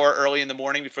shower early in the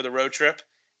morning before the road trip,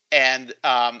 and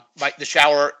the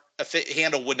shower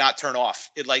handle would not turn off.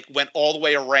 It like went all the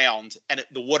way around, and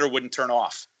the water wouldn't turn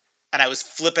off. And I was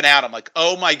flipping out. I'm like,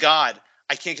 oh my God,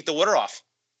 I can't get the water off.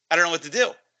 I don't know what to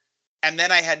do. And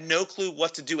then I had no clue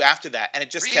what to do after that. And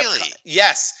it just kept.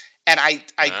 Yes. And I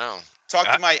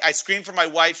talked to I screamed for my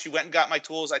wife. She went and got my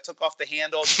tools. I took off the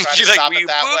handle. Tried to stop it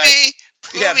that way.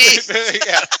 Yeah.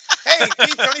 Hey,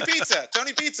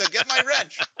 Tony Pizza, get my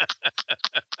wrench.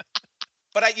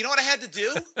 But you know what I had to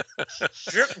do?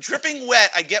 Dripping wet.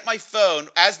 I get my phone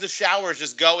as the shower is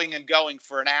just going and going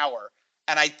for an hour.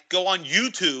 And I go on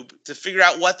YouTube to figure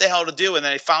out what the hell to do. And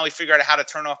then I finally figure out how to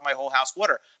turn off my whole house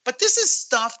water. But this is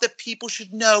stuff that people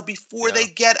should know before they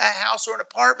get a house or an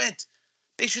apartment.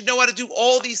 They should know how to do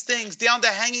all these things, down to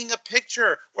hanging a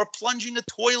picture or plunging a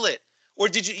toilet. Or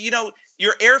did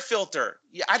your air filter?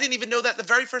 I didn't even know that the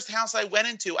very first house I went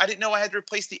into, I didn't know I had to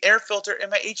replace the air filter in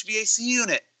my HVAC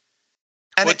unit.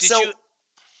 And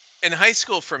in high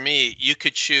school, for me, you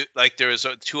could shoot, like, there was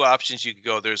two options you could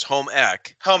go. There's home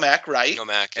ec. Home ec, right?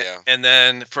 Home ec, yeah. And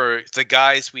then for the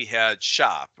guys, we had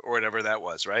shop or whatever that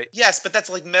was, right? Yes, but that's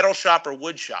like metal shop or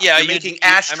wood shop. Yeah, you're making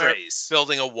ashtrays.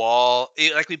 Building a wall.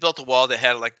 Like, we built a wall that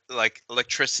had like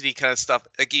electricity kind of stuff.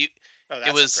 Like it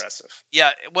was impressive.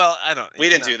 Yeah, well, I don't. We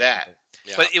didn't do that.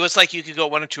 Yeah. But it was like you could go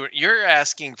one or two. You're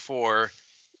asking for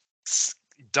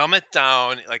dumb it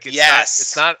down. Like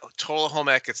it's not total home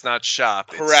ec. It's not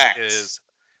shop. Correct. It is.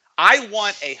 I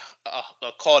want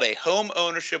called a home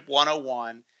ownership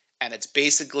 101, and it's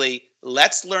basically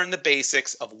let's learn the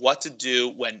basics of what to do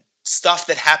when stuff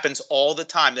that happens all the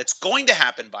time. That's going to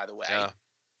happen, by the way. Yeah.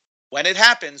 When it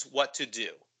happens, what to do.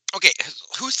 Okay,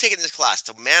 who's taking this class?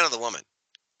 The man or the woman?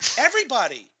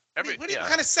 Everybody. What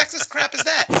kind of sexist crap is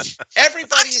that?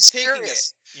 Everybody is taking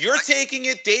it. You're taking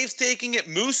it. Dave's taking it.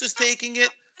 Moose is taking it.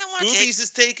 Boobies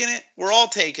is taking it. We're all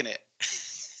taking it.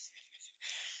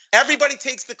 Everybody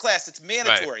takes the class. It's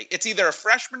mandatory. Right. It's either a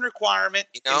freshman requirement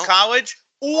in college,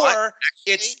 or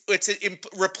it's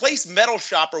replace metal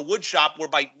shop or wood shop, where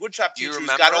my wood shop teacher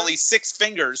who's got only 6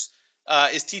 fingers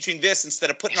is teaching this instead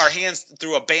of putting our hands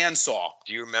through a bandsaw.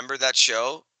 Do you remember that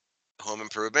show, Home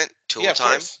Improvement, Tool Time? Of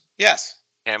course. Yes.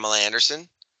 Pamela Anderson.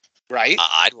 Right.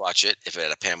 I'd watch it if it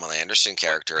had a Pamela Anderson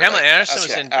character. Pamela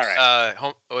Anderson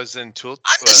was in Tool.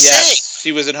 I'm just saying.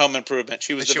 She was in Home Improvement.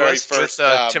 She was the very first. Tim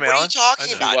Allen? What are you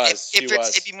talking about?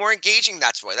 It'd be more engaging.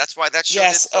 That's why that show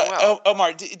did so well.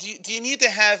 Omar, do you need to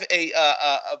have a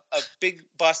big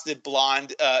busted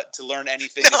blonde to learn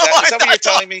anything? Is that what you're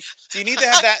telling me? Do you need to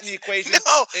have that in the equation?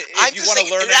 No, if you want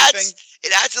to learn anything.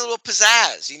 It adds a little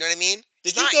pizzazz. You know what I mean?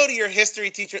 Did you go to your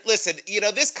history teacher? Listen,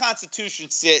 this Constitution,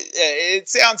 it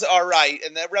sounds all right.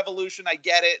 And the Revolution, I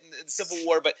get it, and the Civil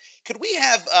War. But could we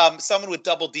have someone with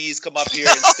double D's come up here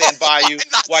and stand by you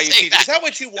while you teach? Is that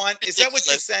what you want? Is that what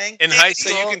you're saying? In high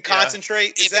school? So you can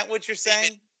concentrate? Is that what you're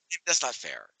saying? That's not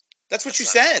fair. That's what you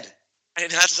said. I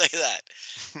did not say that.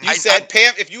 You said,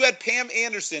 Pam, if you had Pam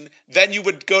Anderson, then you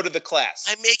would go to the class.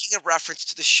 I'm making a reference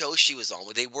to the show she was on,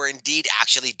 where they were indeed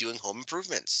actually doing home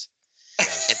improvements.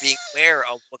 And being aware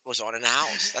of what goes on in the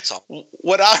house. That's all.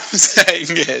 What I'm saying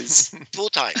is full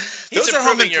time. Those are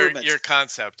home improvements. Your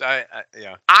concept.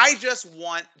 I just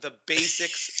want the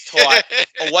basics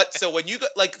taught. So when you go,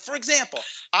 like, for example,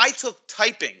 I took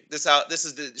typing. This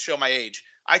is to show my age.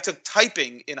 I took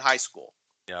typing in high school.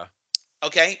 Yeah.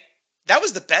 Okay. That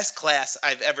was the best class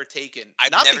I've ever taken.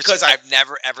 I've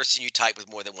never ever seen you type with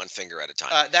more than one finger at a time.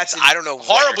 I don't know.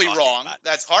 Horribly wrong.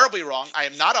 That's horribly wrong. I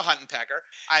am not a hunt and pecker.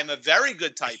 I'm a very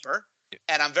good typer,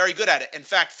 and I'm very good at it. In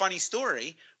fact, funny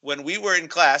story. When we were in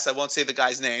class, I won't say the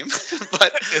guy's name,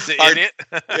 but is it idiot?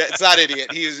 Yeah, it's not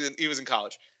idiot. He was in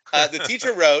college. The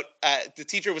teacher wrote. The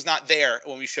teacher was not there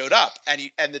when we showed up,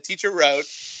 and the teacher wrote,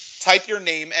 type your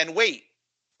name and weight,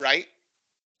 right?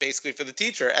 Basically for the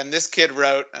teacher. And this kid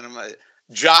wrote, and I'm like,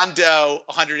 John Doe,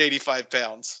 185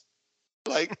 pounds.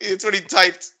 Like, it's what he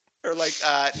typed. Or like,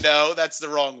 no, that's the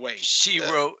wrong weight. She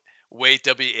wrote weight,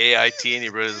 W-A-I-T, and he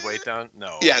wrote his weight down?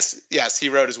 No. Yes, he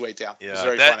wrote his weight down. Yeah. It was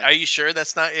very funny. Are you sure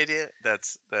that's not idiot? That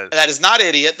is not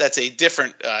idiot. That's a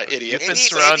different idiot. You've been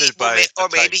surrounded by or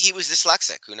maybe he was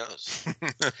dyslexic. Who knows?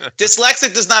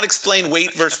 Dyslexic does not explain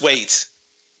weight versus weight.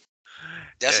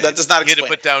 That does not explain. He had to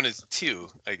put down his 2,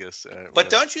 I guess. But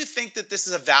don't you think that this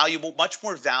is much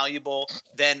more valuable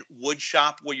than wood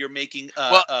shop, where you're making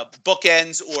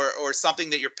bookends or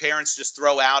something that your parents just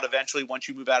throw out eventually once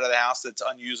you move out of the house that's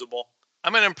unusable?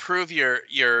 I'm going to improve your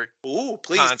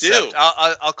please concept. do.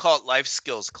 I'll call it life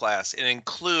skills class and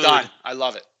include I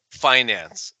love it.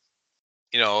 Finance.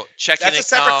 Checking That's a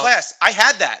separate class. I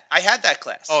had that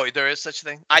class. Oh, there is such a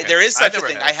thing? Okay. There is such a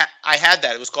thing. I had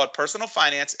that. It was called personal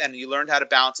finance, and you learned how to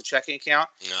balance a checking account,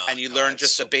 and you learned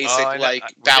just the basic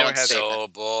balance statement. So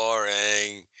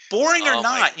boring. Boring or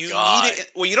not, you need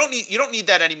it. Well, you don't need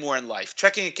that anymore in life.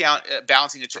 Checking account,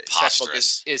 balancing a checkbook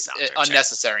is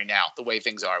unnecessary now. The way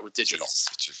things are with digital.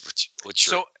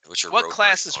 What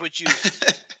classes would you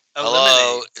eliminate?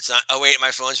 Hello, it's not. Oh wait,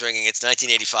 my phone's ringing. It's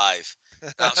 1985.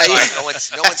 Oh, sorry, no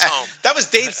one's home. That was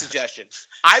Dave's suggestion.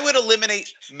 I would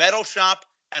eliminate metal shop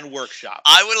and workshop.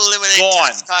 I would eliminate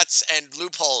tax cuts and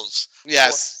loopholes.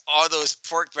 Yes. All those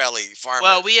pork belly farmers.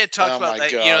 Well, we had talked about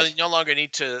that. You no longer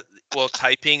need to. Well,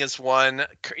 typing is one.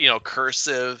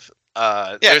 Cursive.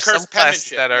 There's some classes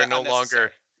that are no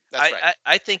longer. That's right.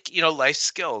 I think life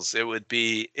skills.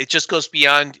 It just goes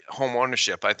beyond home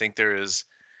ownership. I think there is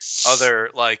other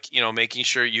making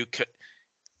sure you could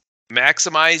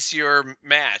maximize your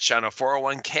match on a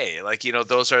 401k.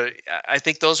 Those are. I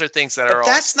think those are things that are.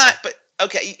 That's not. But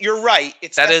okay, you're right.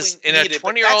 That is in a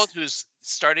 20-year-old who's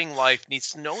starting life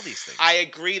needs to know these things. I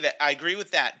agree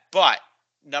with that. But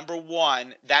number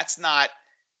one, that's not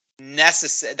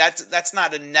necessary. That's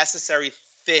not a necessary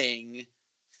thing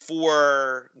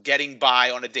for getting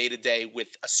by on a day-to-day with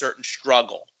a certain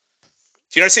struggle.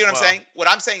 Do you understand what I'm saying? What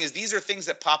I'm saying is these are things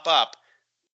that pop up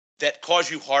that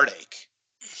cause you heartache.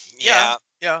 Yeah.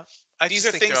 These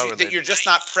are things that you're just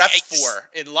not prepped for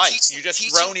in life. You're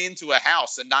just thrown into a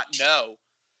house and not know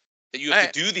that you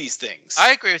have to do these things.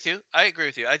 I agree with you.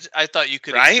 I thought you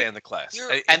could expand the class.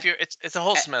 It's a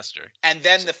whole semester. And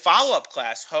then the follow-up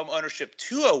class, Home Ownership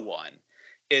 201,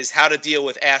 is how to deal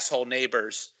with asshole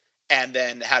neighbors and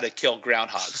then how to kill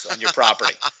groundhogs on your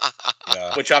property,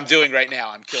 which I'm doing right now.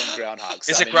 I'm killing groundhogs.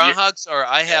 Is it groundhogs or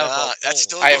I have? That's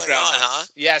still going on, huh?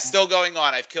 Yeah, still going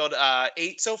on. I've killed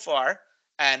 8 so far,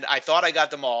 and I thought I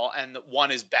got them all, and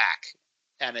one is back.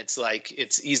 And it's like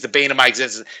he's the bane of my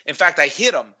existence. In fact, I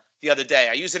hit him the other day.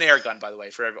 I use an air gun, by the way,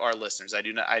 for our listeners. I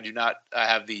do not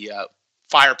have the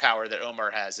firepower that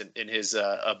Omar has in his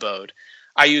abode.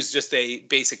 I use just a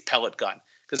basic pellet gun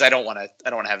because I don't want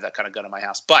to have that kind of gun in my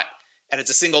house. And it's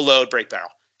a single load break barrel.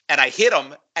 And I hit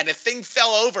him, and the thing fell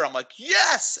over. I'm like,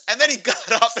 yes! And then he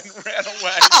got up and ran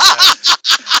away.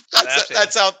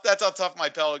 That's how tough my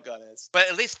pellet gun is. But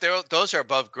at least those are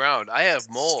above ground. I have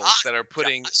moles that are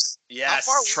putting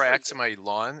tracks in my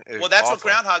lawn. Well, that's awful.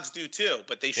 What groundhogs do too,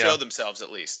 but they show themselves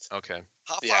at least. Okay.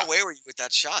 How far away were you with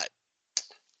that shot?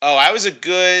 Oh, I was a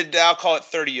good, I'll call it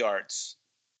 30 yards.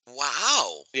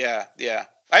 Wow. Yeah.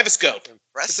 I have a scope.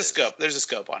 Impressive. It's a scope. There's a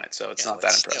scope on it, so it's not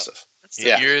that impressive.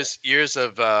 Years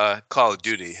of Call of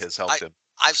Duty has helped him.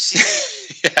 I've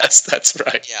seen. Yes, that's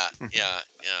right. Yeah.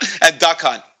 And duck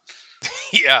hunt.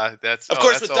 Yeah, that's. Of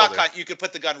course, with duck hunt, you could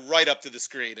put the gun right up to the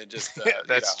screen and just.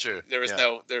 That's true. There was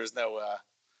no.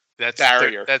 That's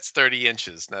barrier. That's 30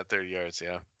 inches, not 30 yards.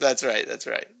 Yeah. That's right.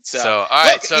 So all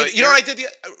right. Look, so you know what I did?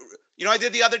 I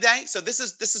did the other day. So this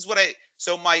is what I.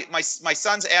 So my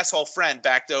son's asshole friend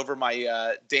backed over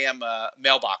my damn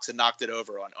mailbox and knocked it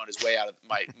over on his way out of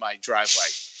my driveway,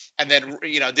 and then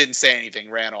didn't say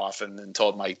anything, ran off, and then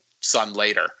told my son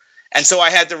later. And so I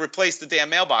had to replace the damn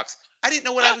mailbox. I didn't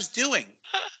know what I was doing,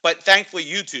 but thankfully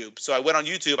YouTube. So I went on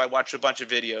YouTube. I watched a bunch of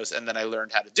videos, and then I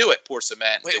learned how to do it. Pour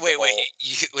cement. Wait.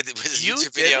 With a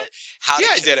YouTube video?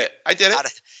 I did it.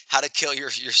 How to kill your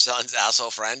son's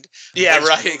asshole friend? Yeah,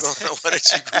 right. What did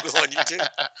you Google on YouTube?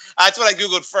 That's what I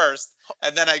Googled first,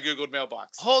 and then I Googled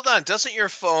mailbox. Hold on. Doesn't your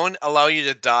phone allow you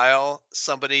to dial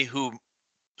somebody who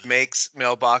makes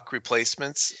mailbox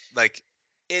replacements, like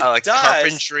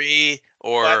carpentry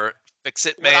or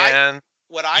fix-it man?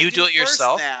 What I do it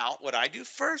yourself now. What I do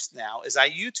first now is I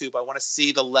YouTube. I want to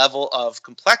see the level of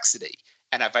complexity,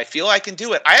 and if I feel I can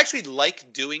do it, I actually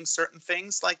like doing certain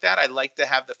things like that. I like to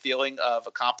have the feeling of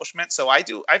accomplishment. So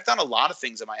I've done a lot of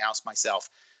things in my house myself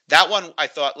That one I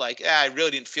thought like, I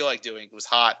really didn't feel like doing. It was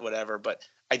hot, whatever, but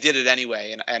I did it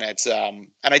anyway, and it's and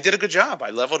I did a good job. I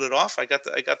leveled it off. I got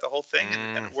the whole thing,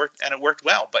 and it worked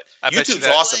well. But YouTube's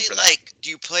awesome for that. Like, do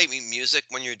you play music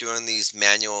when you're doing these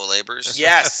manual labors?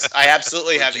 Yes, I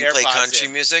absolutely have. Do you play AirPods country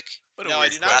in. music? No, I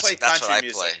do not play That's country what I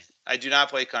music. play. I do not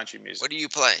play country music. What do you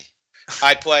play?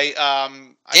 I play.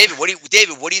 David, what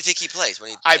do you think he plays? When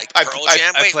he, I Pearl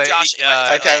Jam? I Wait, play, Josh. okay,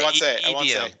 I won't say. I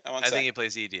EDM. won't I say. think he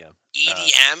plays EDM.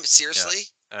 EDM? Seriously?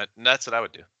 That's what I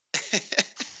would do.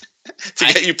 To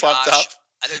get you pumped up.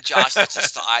 I think Josh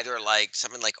listens to either like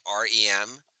something like REM,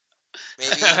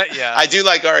 maybe. Yeah. I do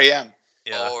like REM.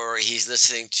 Yeah. Or he's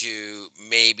listening to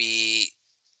maybe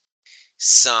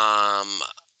some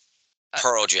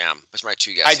Pearl Jam. That's my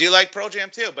two guesses. I do like Pearl Jam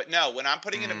too, but no, when I'm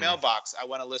putting in a mailbox, I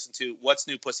want to listen to "What's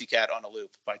New Pussycat" on a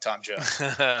loop by Tom Jones.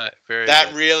 That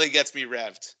good. really gets me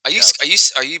revved.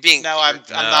 Are you being? No, I'm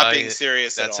not being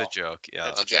serious at all. That's a joke. Yeah.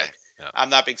 That's okay. a joke. Yeah.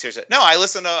 I'm not being serious. No, I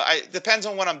listen to. Depends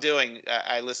on what I'm doing.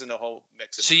 I listen to a whole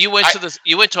mix of. So you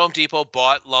went to Home Depot,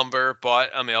 bought lumber, bought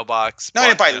a mailbox. No, I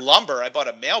didn't buy lumber. I bought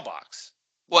a mailbox.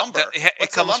 Lumber.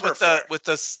 It comes with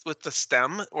the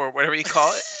stem or whatever you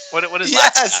call it. What is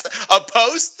yes, that? A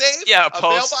post, Dave. Yeah, a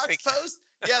mailbox post.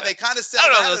 Yeah, they kind of sell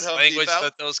that at Home language Depot.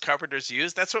 that those carpenters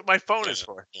use. That's what my phone is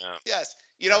for. Yeah. Yes.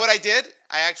 You know what I did?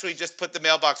 I actually just put the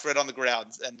mailbox right on the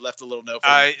ground and left a little note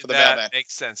for the mailman. That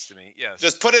makes sense to me. Yes.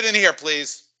 Just put it in here,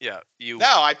 please. Yeah. No,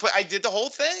 I did the whole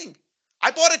thing. I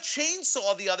bought a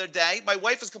chainsaw the other day. My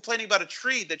wife was complaining about a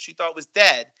tree that she thought was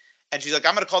dead. And she's like,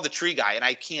 I'm going to call the tree guy. And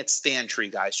I can't stand tree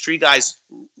guys. Tree guys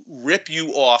rip you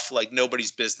off like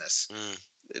nobody's business.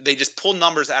 They just pull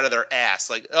numbers out of their ass.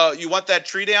 Like, oh, you want that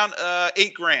tree down?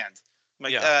 $8,000. I'm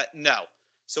like, no.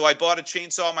 So I bought a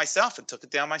chainsaw myself and took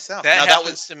it down myself. That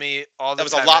happens to me all the time.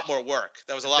 That was a lot more work.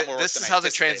 This is how the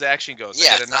transaction goes.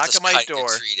 Yeah, I get a knock on my door.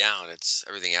 Tree down. It's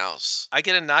everything else. I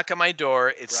get a knock on my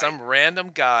door. It's some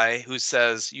random guy who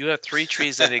says, you have 3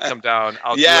 trees that need to come down.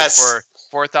 I'll do it for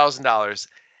 $4,000.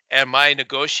 And my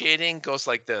negotiating goes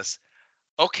like this.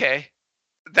 Okay.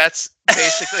 That's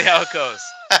basically how it goes.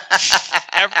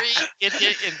 Every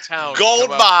idiot in town.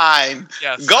 Gold mine.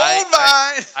 Yes. Gold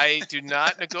mine. I do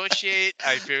not negotiate.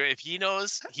 I figure if he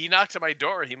knows, he knocked on my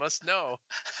door, he must know.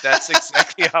 That's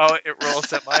exactly how it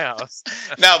rolls at my house.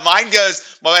 No, my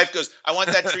wife goes, I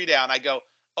want that tree down. I go,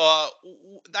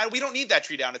 we don't need that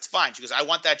tree down. It's fine. She goes, I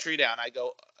want that tree down.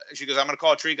 She goes, I'm going to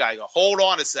call a tree guy. I go, hold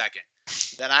on a second.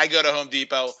 Then I go to Home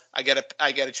Depot. I get a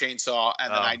chainsaw,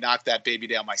 and then I knock that baby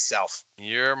down myself.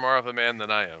 You're more of a man than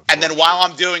I am. And then while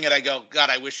I'm doing it, I go, God,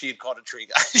 I wish he had called a tree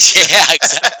guy. Yeah,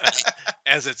 exactly.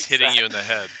 As it's hitting you in the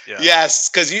head. Yeah. Yes,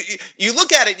 because you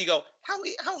look at it and you go, how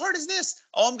hard is this?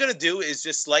 All I'm going to do is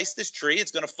just slice this tree.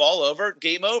 It's going to fall over.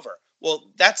 Game over.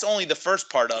 Well, that's only the first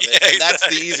part of it. Yeah, and that's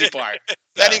the easy part.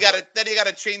 Then you got to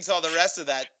chainsaw the rest of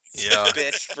that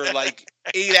bitch for like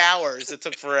 8 hours. It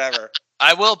took forever.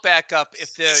 I will back up.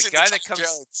 If the guy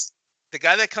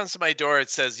that comes to my door, it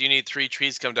says you need 3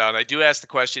 trees come down. I do ask the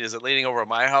question: is it leaning over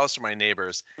my house or my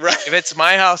neighbor's? Right. If it's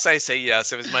my house, I say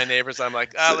yes. If it's my neighbor's, I'm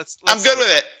like, let's. I'm good with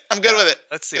it. I'm good with it.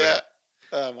 Let's see. What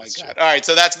oh my God! All right,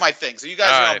 so that's my thing. So you guys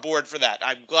are on board for that.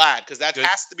 I'm glad because that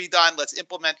has to be done. Let's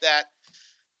implement that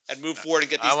and move forward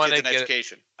and get these kids an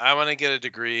education. I want to get a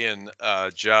degree in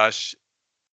Josh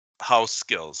house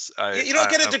skills. You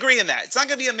don't get a degree in that. It's not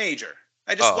going to be a major.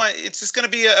 I just want. It's just going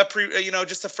to be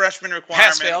just a freshman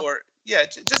requirement, or I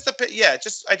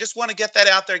just want to get that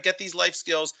out there, get these life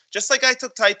skills. Just like I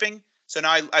took typing, so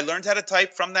now I learned how to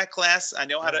type from that class. I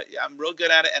know how to. I'm real good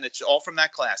at it, and it's all from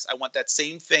that class. I want that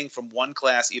same thing from one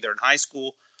class, either in high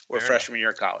school or freshman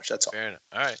year of college. That's all. Fair enough.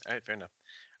 All right, fair enough.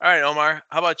 All right, Omar,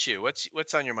 how about you?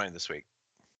 What's on your mind this week?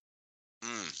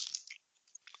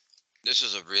 This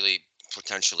is a really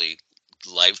potentially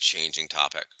life-changing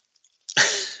topic.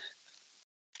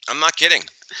 I'm not kidding.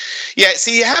 Yeah,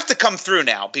 see, you have to come through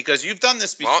now because you've done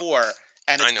this before,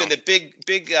 and it's been a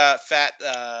big, fat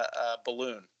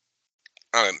balloon.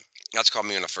 All right, let's call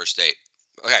me on a first date.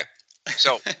 Okay,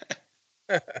 so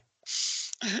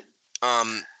it's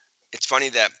funny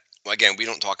that again we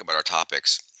don't talk about our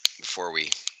topics before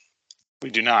we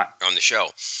do not on the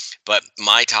show, but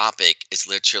my topic is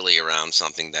literally around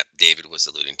something that David was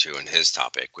alluding to in his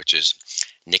topic, which is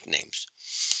nicknames.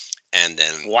 And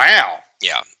then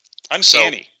yeah,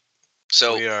 uncanny.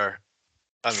 So we are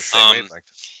on the same wavelength.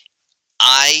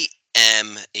 I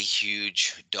am a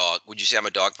huge dog. Would you say I'm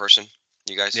a dog person?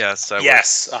 You guys? Yes,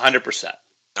 100%.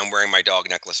 I'm wearing my dog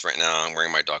necklace right now. I'm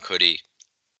wearing my dog hoodie.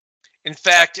 In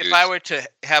fact, if I were to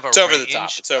have a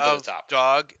range of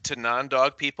dog to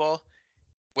non-dog people,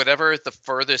 whatever the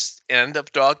furthest end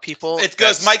of dog people. It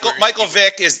goes Michael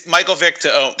Vick to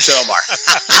Omar.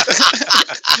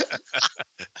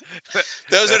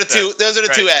 Those are the two. Those are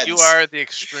the two ends. You are the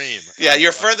extreme. Yeah,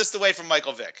 you're furthest away from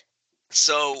Michael Vick.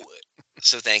 So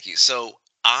thank you. So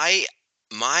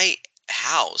my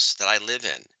house that I live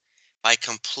in, by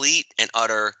complete and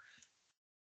utter,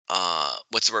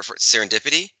 what's the word for it?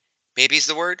 Serendipity, maybe is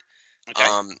the word.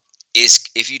 Okay. Is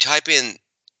if you type in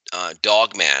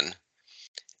Dogman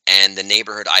and the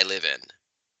neighborhood I live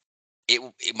in,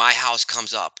 my house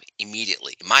comes up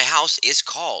immediately. My house is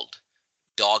called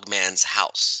Dogman's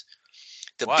house.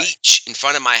 The beach in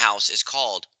front of my house is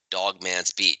called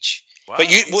Dogman's Beach. Wow. But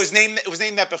it was named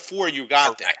that before you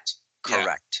got there.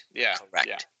 Correct. Yeah. Correct.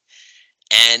 Yeah.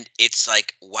 And it's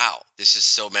like, wow, this is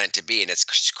so meant to be, and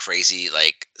it's crazy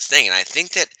like thing. And I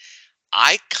think that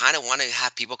I kind of want to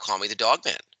have people call me the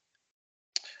Dogman.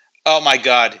 Oh my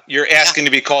God, you're asking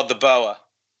to be called the Boa.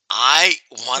 I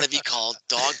want to be called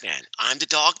Dogman. I'm the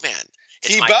Dogman.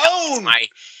 T-Bone.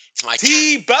 It's my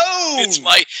T-Bone.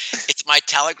 It's my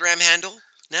Telegram handle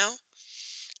now.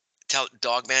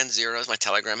 Dogman0 is my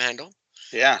Telegram handle.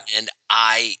 Yeah. And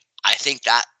I think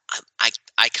that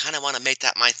I kind of want to make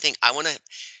that my thing. I want to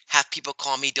have people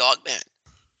call me Dogman.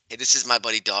 Hey, this is my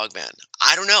buddy Dogman.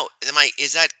 I don't know.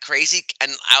 Is that crazy?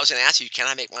 And I was going to ask you, can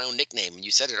I make my own nickname? And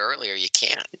you said it earlier. You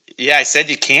can't. Yeah, I said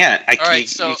you can't.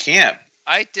 You can't.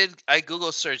 I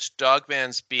Google searched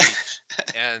Dogman's Beach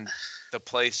and the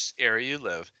place area you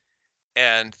live,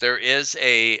 and there is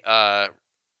a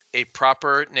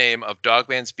proper name of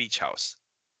Dogman's Beach House.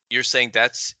 You're saying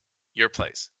that's your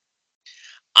place?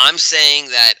 I'm saying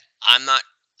that I'm not.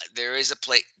 There is a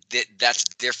place that's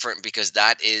different because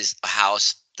that is a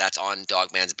house that's on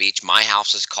Dogman's Beach. My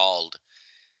house is called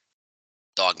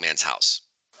Dogman's House.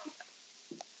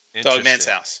 Dogman's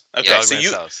House. Okay, yeah, so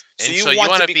you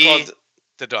want to be called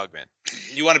the Dogman.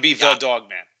 You want to be the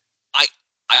Dogman.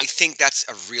 I think that's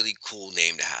a really cool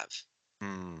name to have.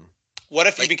 What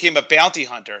if you became a bounty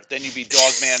hunter? Then you'd be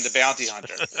Dogman the bounty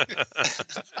hunter.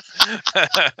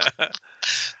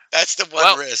 That's the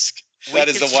one risk. We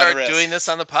can start doing this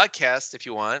on the podcast if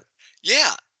you want.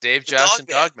 Yeah. Dave, Josh, and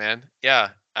Dogman. Yeah.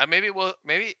 Maybe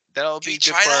that'll be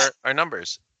good for our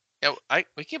numbers. Yeah,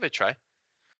 we give it a try.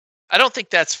 I don't think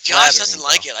that's flattering. Josh doesn't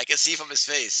like it. I can see from his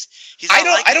face.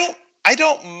 I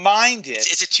don't mind it.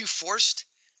 Is it too forced?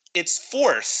 It's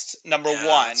forced, number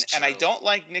one, and I don't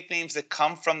like nicknames that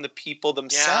come from the people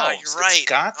themselves. Yeah, you're right.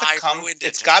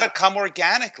 It's got to come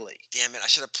organically. Damn it! I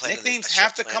should have played. Nicknames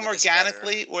have to come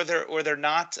organically, or they're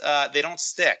not. They don't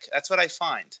stick. That's what I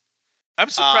find. I'm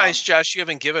surprised, Josh, you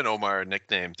haven't given Omar a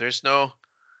nickname. There's no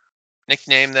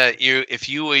nickname that if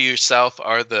you yourself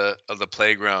are the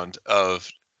playground of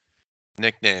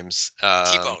nicknames.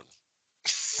 T-Bone.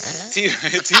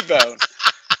 T-Bone.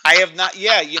 I have not.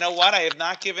 Yeah, you know what? I have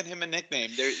not given him a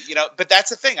nickname. But that's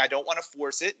the thing. I don't want to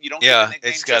force it. You don't give a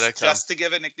nickname just to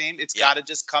give a nickname. It's got to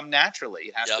just come naturally.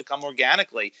 It has to come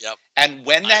organically. Yep. And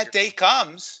when that day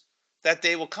comes, that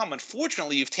day will come.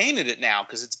 Unfortunately, you've tainted it now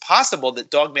because it's possible that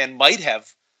Dogman might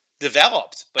have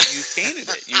developed, but you've tainted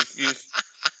it.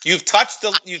 You've touched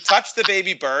the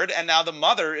baby bird, and now the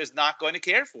mother is not going to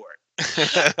care for it.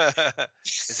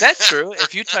 Is that true?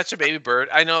 If you touch a baby bird,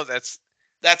 I know that's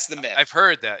the myth. I've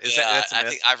heard that. I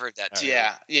think I've heard that too.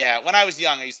 Yeah. When I was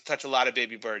young, I used to touch a lot of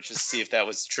baby birds just to see if that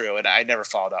was true, and I never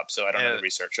followed up, so I don't know the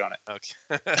research on it. Okay.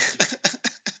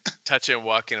 Touching and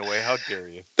walking away. How dare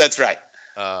you? That's right.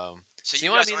 So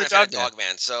you want to be the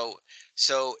Dogman. So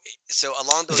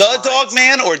along those lines,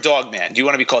 Dogman or Dogman? Do you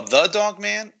want to be called the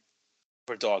Dogman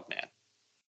or Dogman?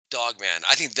 Dogman.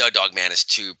 I think the Dogman is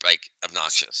too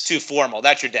obnoxious. Too formal.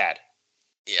 That's your dad.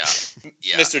 Yeah.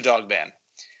 Mr. Dogman.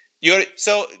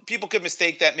 So people could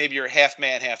mistake that maybe you're half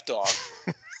man, half dog.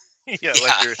 Like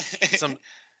you're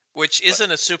which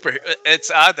isn't a super.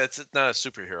 It's odd that's not a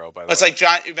superhero, by the way. It's like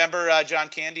John. Remember John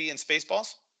Candy in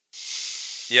Spaceballs?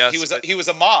 Yes, he was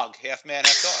a Mog, half man,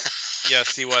 half dog.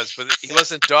 Yes, he was, but he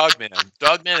wasn't Dogman.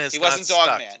 Dogman has. He wasn't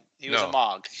Dogman. He was a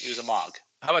Mog. He was a Mog.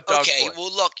 How about Dog Okay,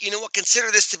 well, look, you know what?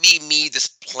 Consider this to be me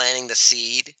just planting the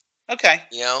seed. Okay.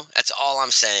 That's all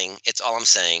I'm saying. It's all I'm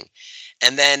saying.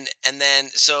 And then,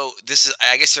 so this is.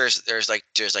 I guess there's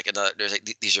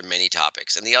these are many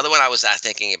topics, and the other one I was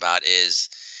thinking about is,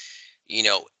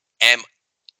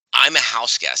 I'm a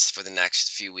house guest for the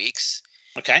next few weeks.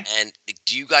 Okay. And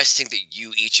do you guys think that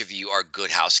each of you are good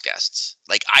house guests?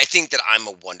 Like, I think that I'm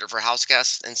a wonderful house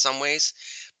guest in some ways,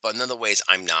 but in other ways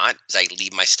I'm not, because I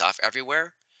leave my stuff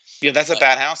everywhere. Yeah, that's a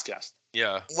bad house guest.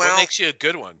 Yeah. What makes you a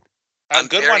good one? A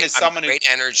good one is someone great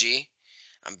energy.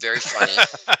 I'm very funny.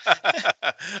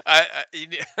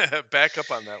 Back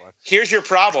up on that one. Here's your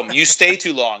problem. You stay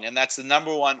too long, and that's the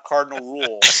number one cardinal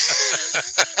rule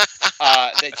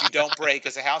that you don't break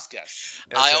as a house guest.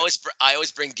 I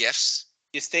always bring gifts.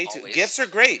 You stay too. Gifts are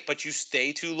great, but you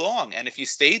stay too long, and if you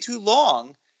stay too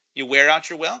long, you wear out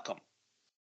your welcome.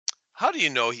 How do you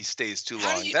know he stays too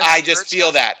long? I just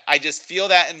feel that. I just feel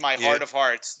that in my heart of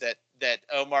hearts that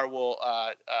Omar will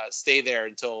stay there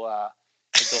until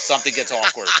something gets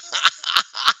awkward.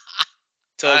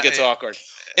 Until it gets awkward.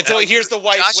 Until he hears the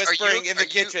wife Josh, whispering in the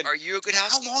kitchen. Are you a good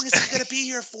house? How long is he going to be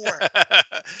here for?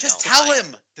 Just tell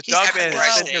him. The dog man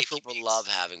has been here for people love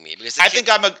having me because I think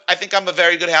I'm a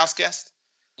very good house guest.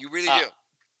 You really do.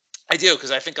 I do, because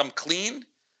I think I'm clean.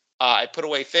 I put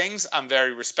away things. I'm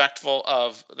very respectful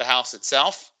of the house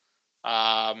itself.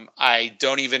 I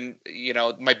don't even,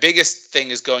 my biggest thing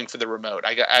is going for the remote.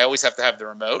 I always have to have the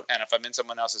remote, and if I'm in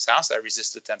someone else's house, I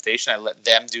resist the temptation. I let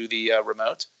them do the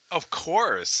remote. Of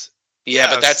course.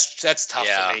 Yeah, but that's tough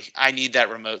for me. I need that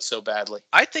remote so badly.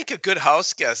 I think a good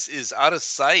house guest is out of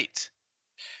sight.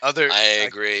 I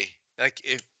agree.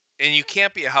 And you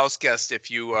can't be a house guest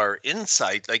if you are in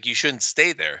sight. Like, you shouldn't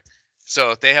stay there. So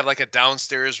if they have like a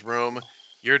downstairs room,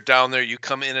 you're down there, you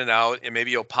come in and out, and maybe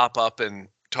you'll pop up and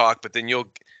talk, but then you're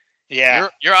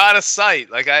out of sight.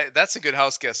 Like, that's a good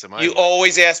house guest in my You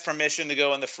always ask permission to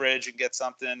go in the fridge and get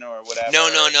something or whatever.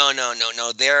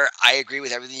 No. There, I agree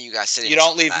with everything you guys said. You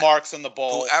don't leave marks on the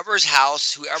bowl. Whoever's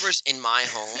in my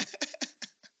home,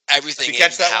 everything Did you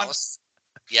catch in the that house.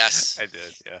 One? Yes, I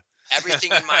did. Yeah.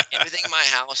 Everything in my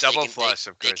house. Double flush,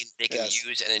 of course. They can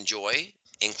use and enjoy,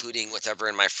 including whatever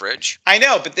in my fridge. I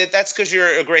know, but that's because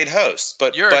you're a great host.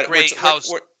 But you're a great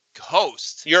host.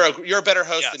 You're a better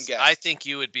host than guest. I think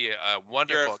you would be a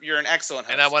wonderful. You're an excellent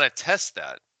host, and I want to test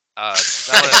that. I want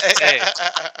to stay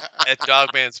at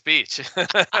Dogman's Beach. By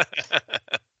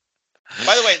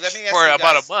the way, let me ask for you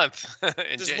about guys, a month.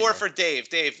 This is more for Dave.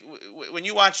 Dave, when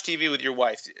you watch TV with your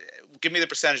wife, give me the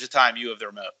percentage of time you have the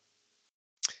remote.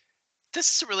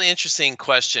 This is a really interesting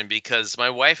question because my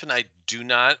wife and I do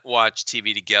not watch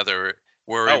TV together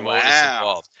where remote is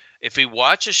involved. If we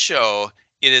watch a show,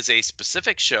 it is a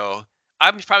specific show.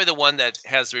 I'm probably the one that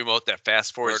has the remote that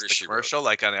fast forwards the commercial,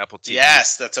 like on Apple TV.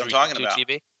 Yes, that's what I'm talking about.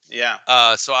 TV. Yeah.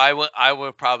 So I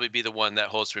would probably be the one that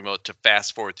holds the remote to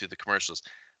fast forward through the commercials.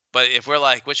 But if we're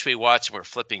like, which we watch and we're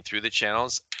flipping through the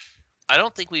channels, I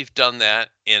don't think we've done that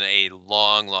in a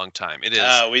long, long time. It is.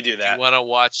 We do that. You want to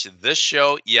watch this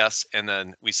show? Yes. And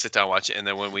then we sit down and watch it. And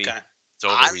then when it's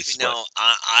over, we split.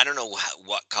 I don't know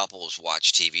what couples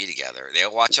watch TV together.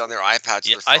 They'll watch on their iPads.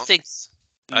 Yeah, or their I think.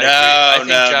 I think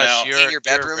Josh, you're in your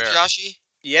bedroom, Joshy?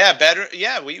 Yeah, bedroom.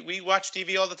 Yeah, we watch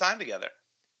TV all the time together.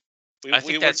 I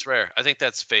think that's rare. I think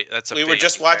that's we were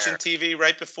just watching TV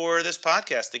right before this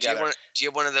podcast together. Do you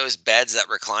have one of those beds that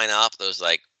recline up? Those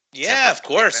like. Yeah, of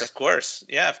course.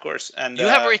 Yeah, of course. And you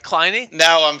have reclining?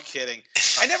 No, I'm kidding.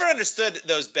 I never understood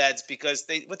those beds because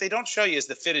what they don't show you is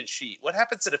the fitted sheet. What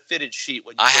happens to the fitted sheet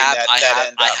when you I have that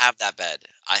bed.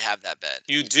 I have that bed.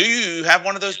 You do? You have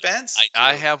one of those beds?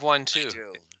 I have one too. I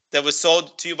do. That was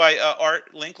sold to you by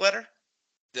Art Linkletter?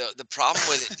 The problem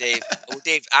with it, Dave.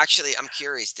 Dave, actually, I'm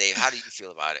curious, Dave. How do you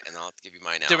feel about it? And I'll give you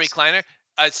my analysis. The recliner.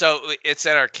 So it's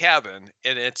at our cabin,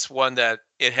 and it's one that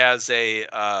it has a.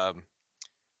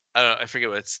 I don't know. I forget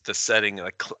what's the setting,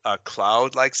 like a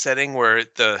cloud-like setting, where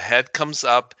the head comes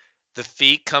up, the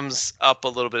feet comes up a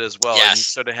little bit as well. Yes. And you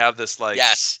sort of have this like.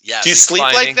 Yes. Do you sleep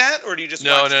like that, or do you just?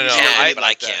 No.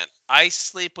 I can't. I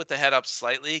sleep with the head up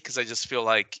slightly because I just feel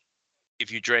like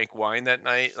if you drank wine that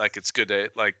night, like it's good to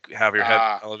like have your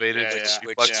head elevated.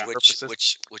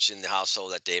 Which in the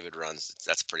household that David runs,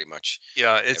 that's pretty much.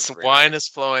 Yeah, it's wine is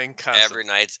flowing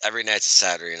constantly. Every night's a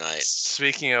Saturday night.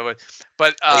 Speaking of it,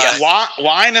 but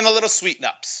wine and a little sweet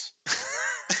nups.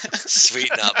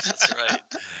 Sweet nups, that's right.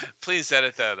 Please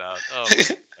edit that out. Oh,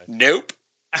 nope.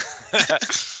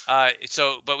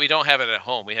 But we don't have it at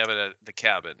home. We have it at the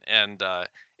cabin, and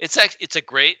it's a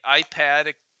great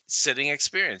iPad sitting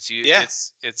experience.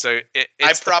 It's the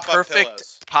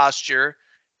perfect posture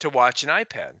to watch an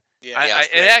iPad.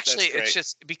 It's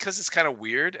just because it's kind of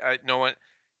weird.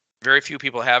 Very few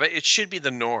people have it. It should be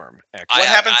the norm. Actually. What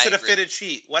happens to the fitted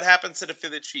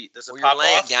sheet? Does it pop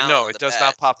off? No, it does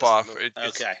not pop off. Okay,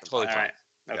 it's totally fine.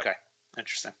 Okay,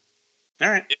 interesting. All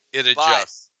right, it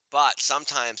adjusts. But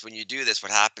sometimes when you do this,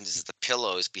 what happens is the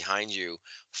pillows behind you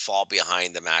fall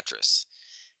behind the mattress.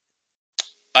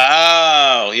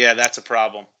 Oh, yeah, that's a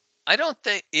problem. I don't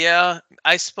think. Yeah,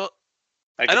 I suppose.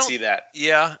 I can see that.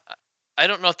 Yeah, I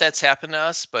don't know if that's happened to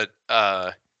us, but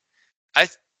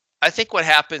I think what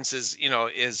happens is,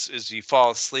 is you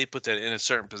fall asleep with it in a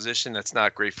certain position that's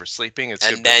not great for sleeping. It's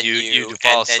good, but you do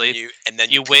fall asleep. And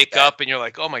then You pee the wake bed. up and you're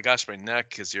like, oh my gosh, my neck,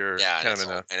 because you're Yeah, kind of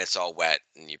in and it's all wet,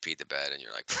 and you pee the bed, and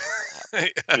you're like, what the hell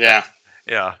happened? Yeah.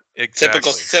 yeah,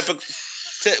 exactly.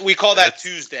 Typical. We call that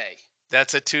Tuesday.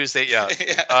 That's a Tuesday. Yeah.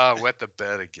 Yeah. Wet the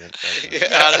bed again.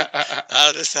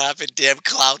 How did this happen? Damn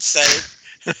cloud setting.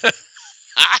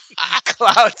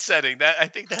 Cloud setting. I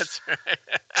think that's right.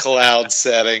 Cloud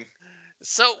setting.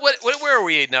 So where are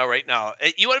we now? Right now,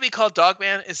 you want to be called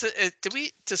Dogman? Is it? Did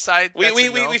we decide? We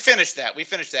finished that.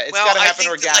 It's Well, got to I happen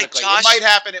think that, organically. Josh- it might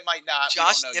happen. It might not.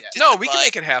 Josh we don't know nipped yet. No, the we can butt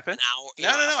make it happen. an hour- you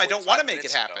No, know, I don't 45 want to make it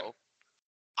minutes happen. ago.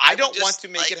 I would don't just, want to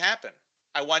make like- it happen.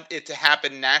 I want it to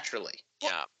happen naturally.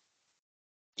 Yeah.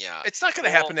 Yeah. It's not going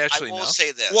to happen naturally. I will No.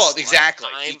 say this. Well, exactly.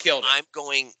 He I'm, killed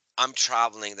it. I'm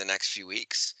traveling the next few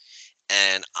weeks,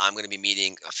 and I'm going to be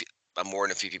meeting more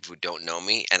than a few people who don't know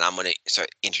me, and I'm going to start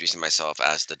introducing myself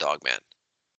as the Dogman.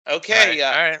 Okay.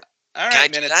 All right. All Can I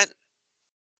right. do Minutes. that?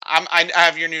 I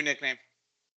have your new nickname.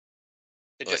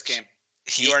 It just Which? came.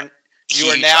 You are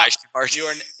Huge now ice party.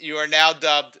 you are now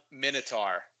dubbed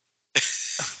Minotaur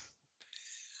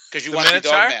because you The want to be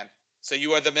Minotaur? Dogman. So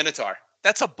you are the Minotaur.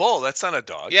 That's a bull. That's not a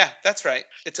dog. Yeah, that's right.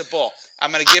 It's a bull.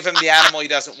 I'm going to give him the animal he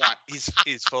doesn't want.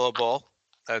 He's full of bull.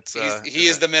 That's He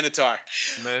is the Minotaur.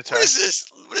 Minotaur. What is this?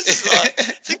 What is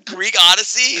this? The Greek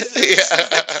Odyssey?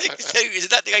 Is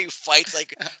that the guy who fights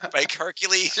like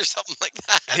Hercules or something like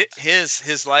that?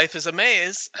 His life is a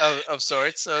maze of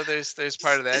sorts. So there's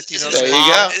part of that. Do you know? There the you maze?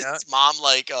 go. Is Yeah. his mom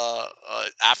like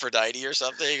Aphrodite or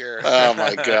something? Or Oh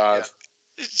my God.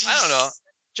 I don't know,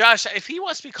 Josh. If he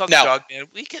wants to be called No. the Dogman,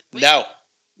 we could.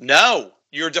 No.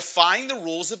 You're defying the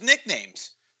rules of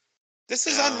nicknames. This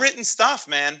is No. unwritten stuff,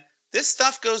 man. This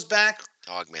stuff goes back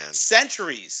Dogman.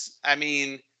 centuries. I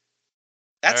mean,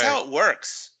 that's All right. how it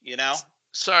works, you know?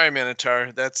 Sorry, Minotaur.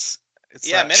 Minotaur.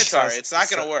 It's not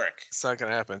going to work. It's not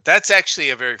going to happen. That's actually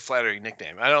a very flattering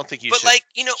nickname. I don't think you But should. like,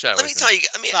 chat let with me him. tell you.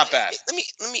 I mean, Not bad.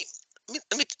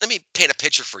 Let me paint a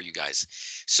picture for you guys.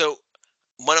 So,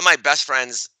 one of my best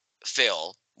friends,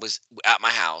 Phil, was at my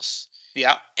house,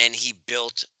 Yeah. and he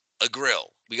built a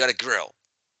grill. We got a grill.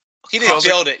 He didn't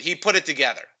build it. He put it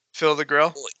together. Fill the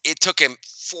grill. It took him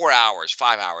 4 hours,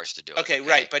 5 hours to do it. Okay,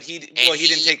 right. But he didn't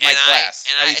take my and I- class.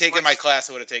 and Had I- he as taken much my as- class,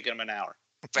 it would have taken him an hour.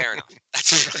 Fair enough.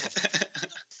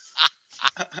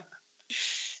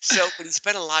 So, but he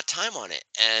spent a lot of time on it,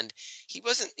 and he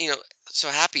wasn't, so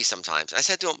happy sometimes. I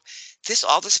said to him,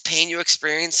 all this pain you're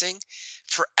experiencing,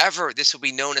 forever, this will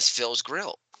be known as Phil's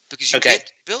Grill because you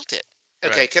built it.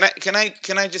 Okay, Right.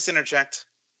 can I just interject?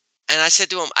 And I said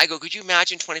to him, I go, could you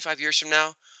imagine 25 years from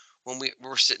now when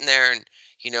we're sitting there and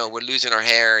we're losing our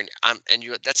hair and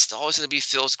that's always going to be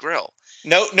Phil's Grill.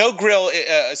 No grill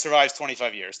survives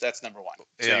 25 years. That's number one.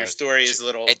 So Yeah. your story is a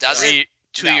little. It doesn't?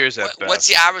 2 years at best. What's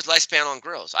the average lifespan on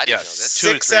grills? I didn't know this.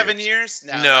 2 to 3 6-7 years. years?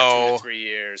 No, No. 2 to 3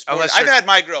 years. Unless I've you're- had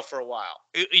my grill for a while.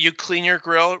 You clean your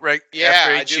grill right Yeah,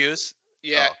 after I each do. use?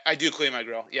 Yeah, Oh. I do clean my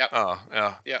grill. Yep. Oh,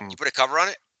 yeah. Yeah. Mm. You put a cover on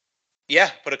it? Yeah,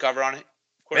 put a cover on it.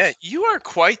 Of course. Man, you are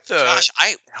quite the Josh, we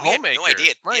had homemaker. no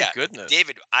idea. My Yeah. goodness.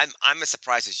 David, I'm as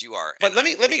surprised as you are. But and let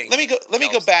me go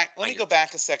jealous. back. Let me go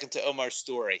back a second to Omar's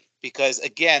story because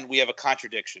again we have a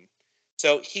contradiction.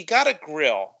 So he got a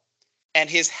grill, and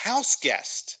his house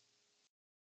guest.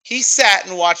 He sat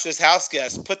and watched his house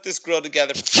guest put this grill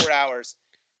together for 4 hours.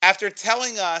 After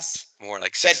telling us More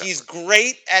like that 6 he's hours.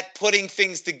 great at putting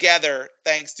things together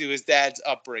thanks to his dad's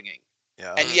upbringing.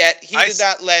 Yeah. And yet he I did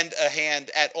not lend a hand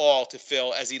at all to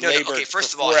Phil as he labored okay,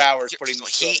 first for of all, 4 hours he- putting first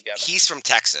of this all, grill together. he's from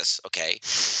Texas, okay?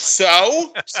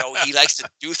 So So he likes to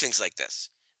do things like this.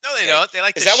 No, they Okay. don't. They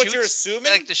like is to that shoot. what you're They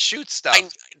assuming? like to shoot stuff.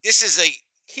 This is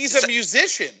He's a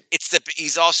musician.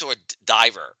 he's also a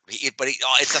diver,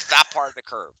 it's the fat part of the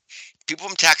curve. People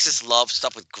from Texas love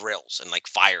stuff with grills and like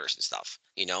fires and stuff,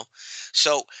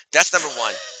 So that's number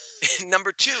one.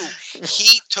 Number two,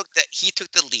 he took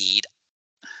the lead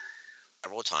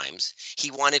several times.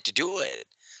 He wanted to do it,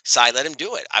 so I let him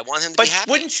do it. I want him to But be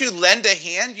happy. wouldn't you lend a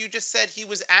hand? You just said he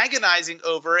was agonizing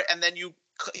over it, and then you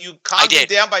calmed him did.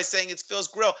 down by saying it's Phil's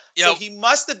grill. Yeah. So he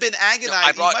must have been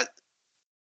agonizing.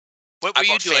 What I were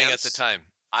you bought doing at fans. the time?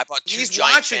 I bought 2 He's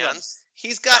giant watching him. fans.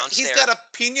 He's got downstairs. a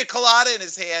pina colada in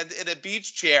his hand in a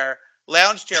beach chair,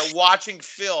 lounge chair, watching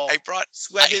Phil I brought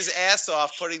sweat his ass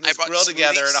off putting this brought grill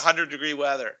together in smoothies. 100-degree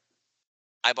weather.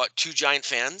 I bought 2 giant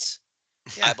fans.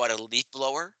 Yeah. I bought a leaf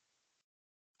blower,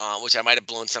 which I might have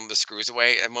blown some of the screws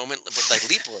away at a moment. But like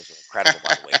leaf blowers are incredible,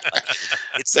 by the way.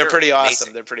 Like, They're pretty amazing.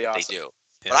 awesome. They're pretty awesome. They do.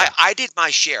 Yeah. But I did my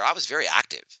share. I was very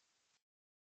active.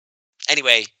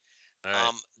 Anyway, All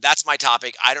right. That's my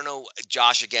topic. I don't know,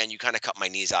 Josh. Again, you kind of cut my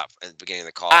knees out at the beginning of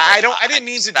the call. I but don't. I didn't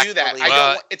mean to do that. respectfully- I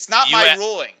Well, don't. It's not you my a-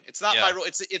 ruling. It's not Yeah. my rule.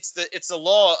 It's the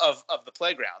law of the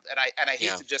playground, and I hate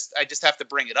Yeah. to just. I just have to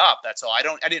bring it up. That's all. I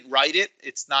didn't write it.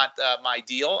 It's not my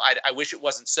deal. I wish it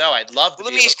wasn't so. I'd love to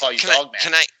Well, be able to call you dog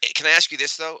man. Can I ask you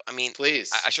this though? I mean,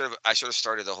 Please. I should have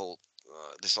started the whole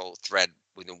this whole thread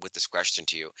with this question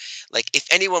to you. Like, if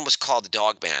anyone was called the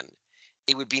dog man,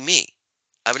 it would be me.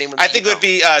 I think it would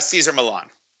be Caesar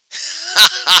Milan.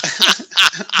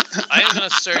 I am going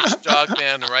to search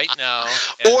Dogman right now.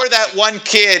 Or that one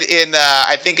kid in,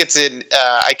 I think it's in,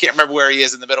 I can't remember where he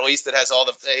is in the Middle East that has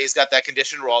he's got that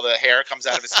condition where all the hair comes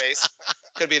out of his face.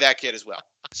 Could be that kid as well.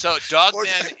 So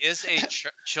Dogman is a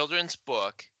children's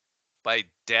book by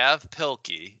Dav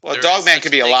Pilkey. Well, Dogman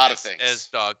could be a lot of things. As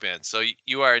Dogman. So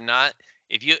you are not,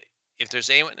 if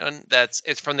there's anyone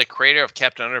it's from the creator of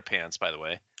Captain Underpants, by the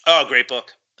way. Oh, great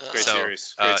book. Great So,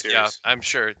 series. Great series. Yeah, I'm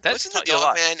sure. That's Wasn't the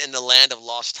dog man in the Land of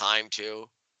Lost Time too?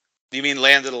 You mean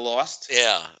Land of the Lost?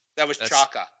 Yeah. That was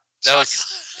Chaka. That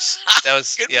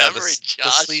was Good yeah, memory, the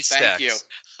Josh. sleeve Thank stacks. you.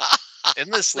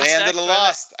 Isn't the sleeve Land stacks of the by the-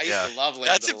 Lost. I used Yeah. to love Land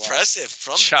That's of the Lost. impressive.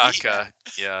 From Chaka.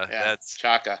 Yeah, Yeah, that's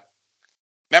Chaka.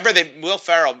 Remember, Will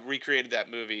Ferrell recreated that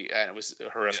movie, and it was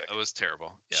horrific. it was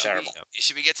terrible. Yeah. Terrible. Yeah.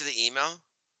 Should we get to the email?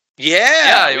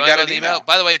 Yeah, you we wanna got go an to the email.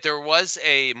 By the way, there was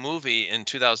a movie in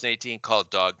 2018 called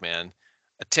Dogman.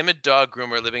 A timid dog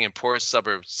groomer living in poor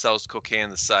suburbs sells cocaine on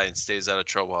the side and stays out of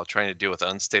trouble while trying to deal with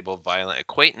unstable, violent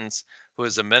acquaintance who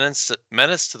is a menace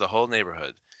to the whole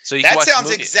neighborhood. So you can That watch the sounds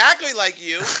movie. exactly like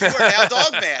you. You are now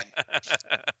Dogman.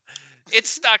 It's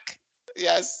stuck.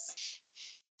 Yes.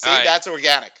 See, All right. that's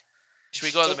organic. Should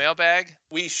we go to the mailbag?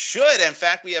 We should. In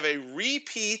fact, we have a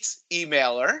repeat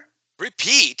emailer.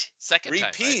 Repeat. Second time,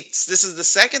 right? Repeats. This is the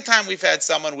second time we've had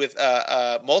someone with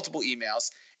multiple emails.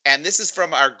 And this is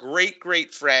from our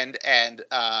great friend and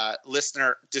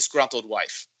listener, Disgruntled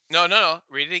Wife. No.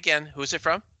 Read it again. Who's it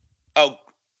from? Oh,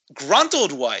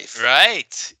 Gruntled Wife.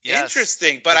 Right. Yes.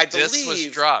 Interesting. But I This was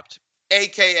believe, dropped.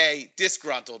 AKA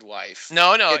Disgruntled Wife.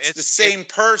 No, it's the same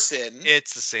person.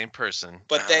 It's the same person.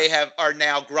 But they are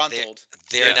now gruntled.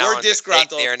 They're now We're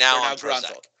disgruntled. They are now they're on Prozac.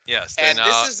 gruntled. Yes. And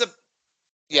this is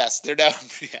they're now.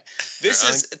 Yeah. This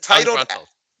is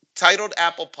titled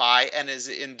Apple Pie and is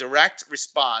in direct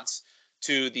response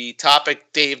to the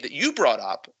topic, Dave, that you brought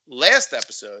up last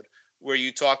episode, where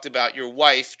you talked about your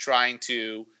wife trying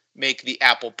to make the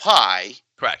apple pie.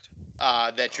 Correct.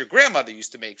 That your grandmother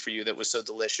used to make for you that was so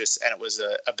delicious, and it was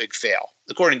a big fail,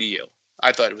 according to you.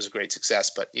 I thought it was a great success,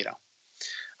 but you know.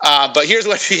 But here's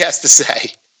what she has to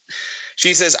say.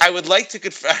 She says, I would like to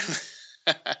confirm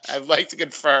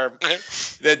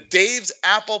that Dave's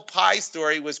apple pie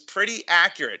story was pretty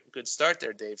accurate. Good start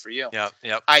there, Dave, for you. Yep.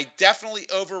 I definitely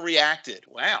overreacted.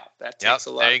 Wow, that takes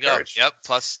a lot there you of courage. go. Yep,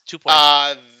 plus 2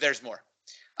 points. There's more.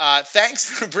 Thanks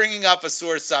for bringing up a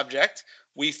sore subject.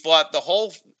 We fought the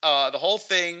whole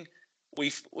thing. We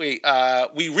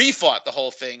refought the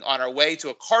whole thing on our way to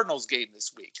a Cardinals game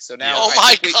this week. So now,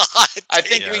 God! I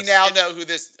think we now know who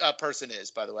this person is.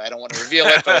 By the way, I don't want to reveal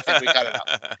it, but I think we got it up.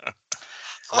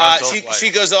 She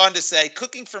goes on to say,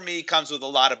 cooking for me comes with a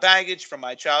lot of baggage from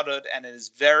my childhood, and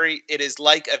it is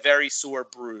like a very sore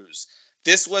bruise.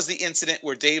 This was the incident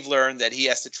where Dave learned that he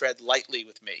has to tread lightly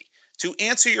with me. To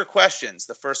answer your questions,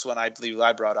 the first one I believe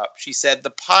I brought up, she said the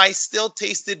pie still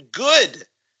tasted good.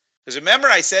 Because remember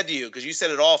I said to you, because you said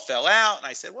it all fell out, and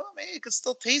I said, well, maybe it could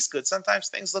still taste good. Sometimes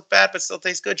things look bad, but still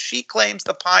taste good. She claims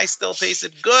the pie still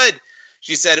tasted good.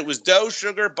 She said it was dough,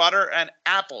 sugar, butter, and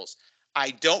apples. I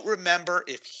don't remember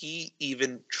if he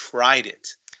even tried it.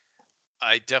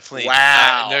 I definitely.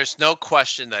 Wow. There's no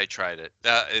question that I tried it.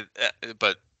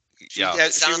 But yeah,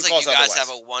 it sounds like you guys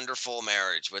have a wonderful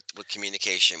marriage with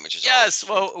communication, which is yes.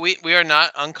 Well, we are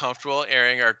not uncomfortable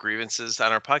airing our grievances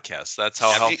on our podcast. That's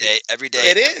how every day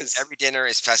it is. Every dinner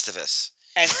is Festivus.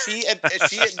 And she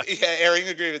airing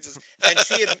the grievances,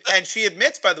 and she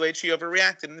admits, by the way, she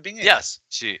overreacted in the beginning. Yes,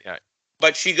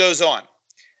 But she goes on.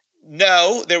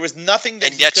 No, there was nothing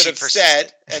that he could have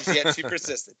said, and yet she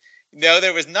persisted. No,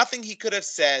 there was nothing he could have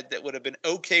said that would have been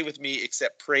okay with me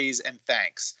except praise and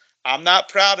thanks. I'm not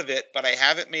proud of it, but I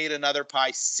haven't made another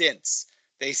pie since.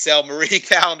 They sell Marie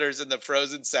calendars in the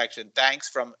frozen section. Thanks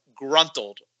from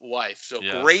Gruntled Wife. So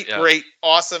great,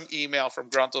 awesome email from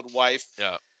Gruntled Wife.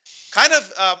 Yeah. Kind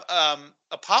of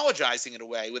apologizing in a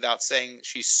way without saying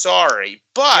she's sorry,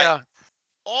 but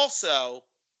also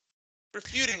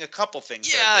refuting a couple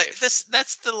things. Yeah,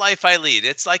 that's the life I lead.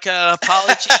 It's like an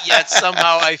apology, yet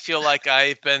somehow I feel like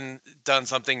I've done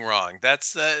something wrong.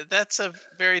 That's a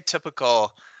very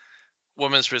typical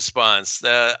woman's response. I'm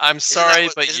Isn't that sorry,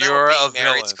 what- but isn't that you're what a being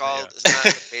married's villain. called? Isn't that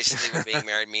what basically what being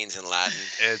married means in Latin?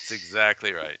 It's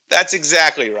exactly right. That's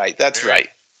exactly right. That's Marriage- right.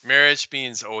 Marriage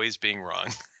means always being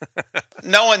wrong.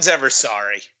 No one's ever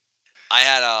sorry.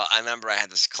 I remember I had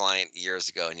this client years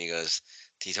ago, and he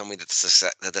told me that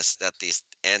the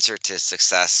answer to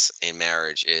success in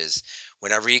marriage is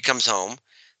whenever he comes home,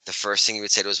 the first thing he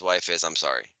would say to his wife is, "I'm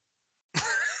sorry."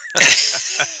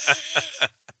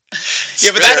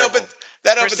 Yeah, but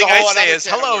that First opens a thing whole I say other is,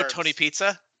 can of "Hello, worms. Tony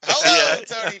Pizza. Hello, Yeah.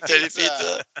 Tony Tony Pizza.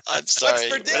 Pizza. I'm sorry.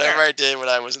 for dinner? Whatever I did when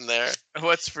I wasn't there.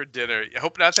 What's for dinner? I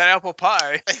hope not that apple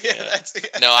pie." Yeah, that's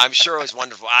No, I'm sure it was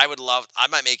wonderful. I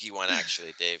might make you one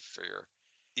actually, Dave, for your.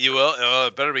 You will. Oh,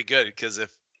 it better be good, because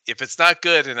if it's not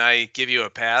good and I give you a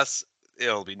pass,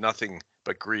 it'll be nothing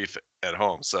but grief at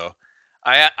home. So,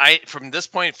 I from this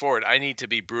point forward, I need to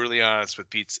be brutally honest with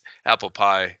apple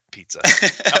pie pizza,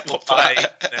 apple pie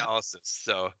analysis.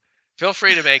 So, feel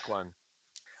free to make one.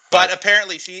 But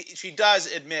apparently, she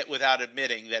does admit, without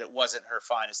admitting, that it wasn't her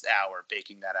finest hour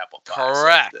baking that apple pie.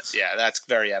 Correct. So, yeah, that's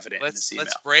very evident in this email.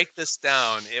 Let's break this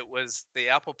down. It was the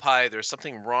apple pie. There's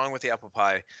something wrong with the apple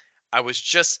pie. I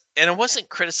wasn't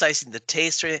criticizing the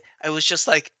taste or anything. I was just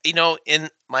like, in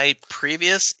my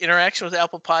previous interaction with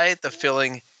apple pie, the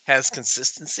filling has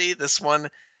consistency. This one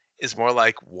is more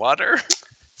like water.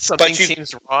 Something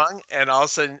seems wrong, and all of a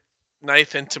sudden,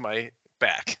 knife into my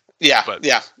back. Yeah,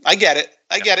 I get it.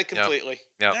 I get it completely.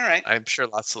 Yeah, all right. I'm sure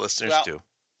lots of listeners do.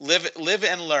 Live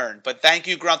and learn. But thank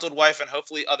you, Gruntled Wife, and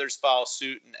hopefully others follow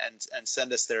suit and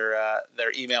send us their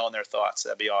email and their thoughts.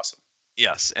 That'd be awesome.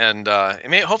 Yes, and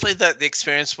hopefully that the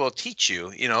experience will teach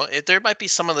you. There might be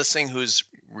someone listening who's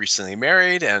recently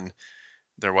married and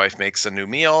their wife makes a new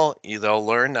meal. They'll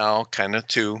learn now, kind of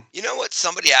too. You know what?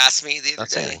 Somebody asked me the other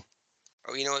day. Saying.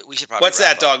 Oh, you know what? We should probably. What's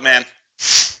that, dog man?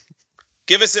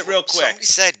 Give us it real quick. Somebody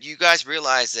said you guys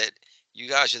realize that you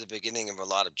guys are the beginning of a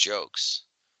lot of jokes.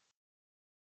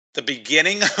 The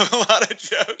beginning of a lot of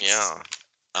jokes? Yeah.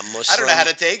 I don't know how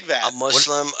to take that. A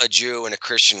Muslim, a Jew, and a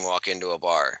Christian walk into a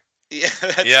bar. Yeah,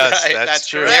 that's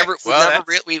true.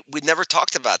 We never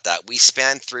talked about that. We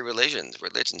span 3 religions.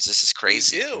 This is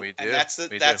crazy. We do. And that's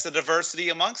the diversity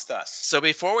amongst us. So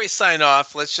before we sign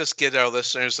off, let's just give our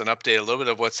listeners an update, a little bit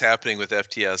of what's happening with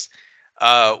FTS.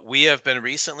 We have been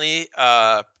recently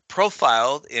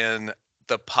profiled in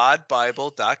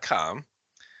thepodbible.com.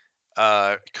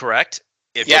 Correct?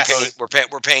 Yes,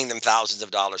 we're paying them thousands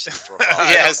of dollars to profile.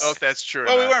 Yes. I don't know if that's true.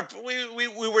 Well, we weren't.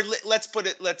 We were. Let's put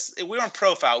it. We weren't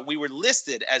profiled. We were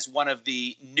listed as one of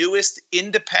the newest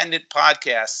independent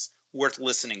podcasts worth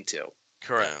listening to.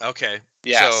 Correct. Yeah. Okay.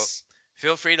 Yes. So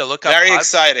feel free to look up. Very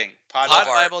exciting.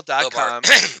 Podbible.com.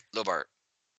 Lobart.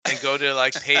 And go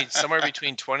to page somewhere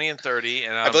between 20 and 30.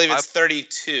 And I believe it's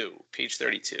 32. Page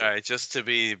 32. All right, just to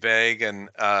be vague, and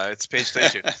it's page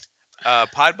 32.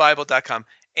 Podbible.com.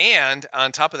 And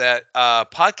on top of that,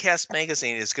 Podcast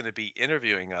Magazine is going to be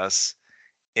interviewing us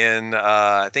in,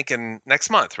 I think, in next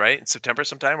month, right? In September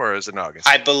sometime, or is it in August?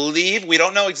 I believe. We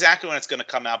don't know exactly when it's going to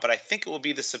come out, but I think it will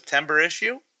be the September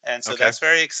issue. And so that's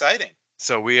very exciting.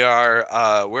 So we are,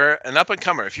 we're an up and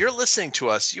comer. If you're listening to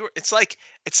us, it's like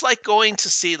going to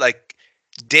see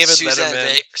David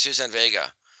Letterman. Suzanne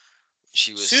Vega.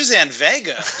 She was Suzanne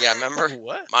Vega. Yeah, remember?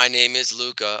 What? My name is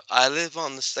Luca. I live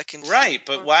on the second floor. Right,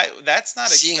 but why? That's not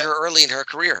seeing her early in her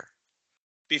career.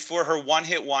 Before her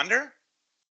one-hit wonder.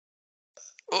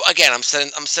 Well, again, I'm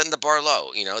setting the bar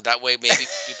low. That way maybe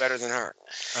be better than her.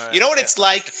 You know what it's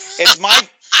like? It's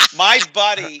my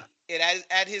buddy.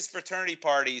 At his fraternity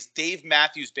parties, Dave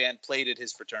Matthews Band played at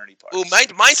his fraternity parties.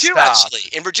 Oh, mine too, actually,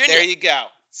 in Virginia. There you go.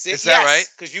 Is that right?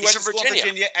 Because you went to school in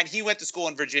Virginia, and he went to school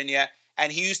in Virginia,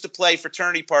 and he used to play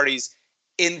fraternity parties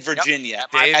in Virginia.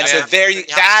 Yep. And so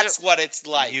that's what it's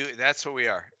like. That's what we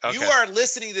are. Okay. You are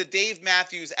listening to Dave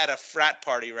Matthews at a frat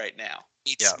party right now.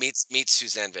 Meets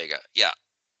Suzanne Vega. Yeah.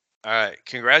 All right.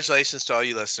 Congratulations to all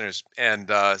you listeners. And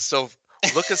so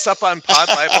look us up on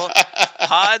Podbible,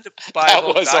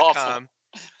 podbible.com.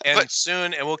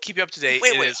 And we'll keep you up to date.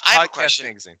 Wait, I have a question.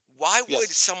 Magazine. Why would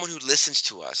someone who listens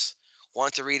to us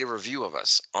want to read a review of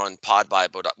us on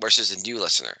Podbible versus a new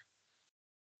listener?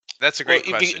 That's a great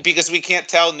question. Because we can't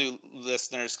tell new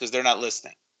listeners because they're not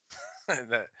listening.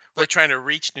 We're trying to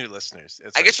reach new listeners.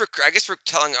 I guess we're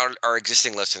telling our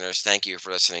existing listeners, thank you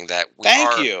for listening, that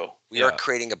we are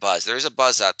creating a buzz. There's a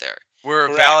buzz out there. We're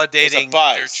validating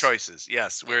their choices.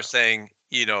 Yes, we're saying,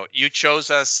 you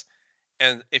chose us,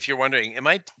 and if you're wondering,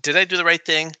 did I do the right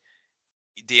thing?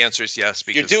 The answer is yes.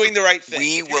 Because you're doing the right thing.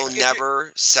 We will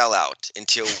never sell out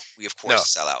until we, of course,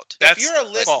 sell out. If you're a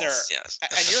listener, false. Yes.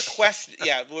 And your question,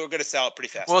 we're going to sell it pretty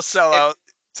fast. We'll sell out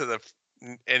to the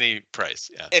any price.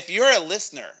 Yeah. If you're a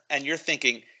listener and you're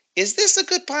thinking, is this a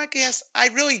good podcast? I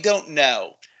really don't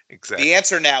know. Exactly. The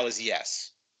answer now is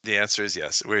yes. The answer is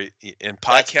yes. We're in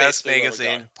That's Podcast basically where we're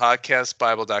Magazine, going.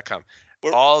 podcastbible.com.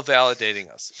 We're- all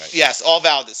validating us. Right? Yes, all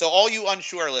valid. So all you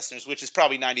unsure listeners, which is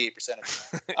probably 98% of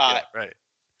you, Yeah, right.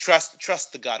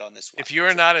 trust the gut on this one. If you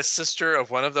are not a sister of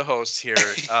one of the hosts here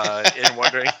and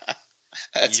wondering,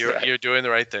 you're doing the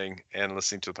right thing and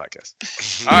listening to the podcast.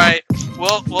 All right,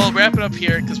 we'll wrap it up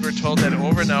here because we're told that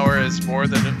over an hour is more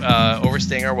than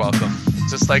overstaying our welcome,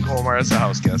 just like Omar as a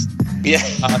house guest. Yeah.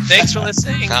 Thanks for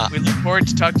listening. We look forward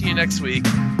to talking to you next week.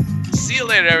 See you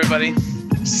later, everybody.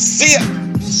 See ya.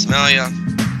 Smell ya.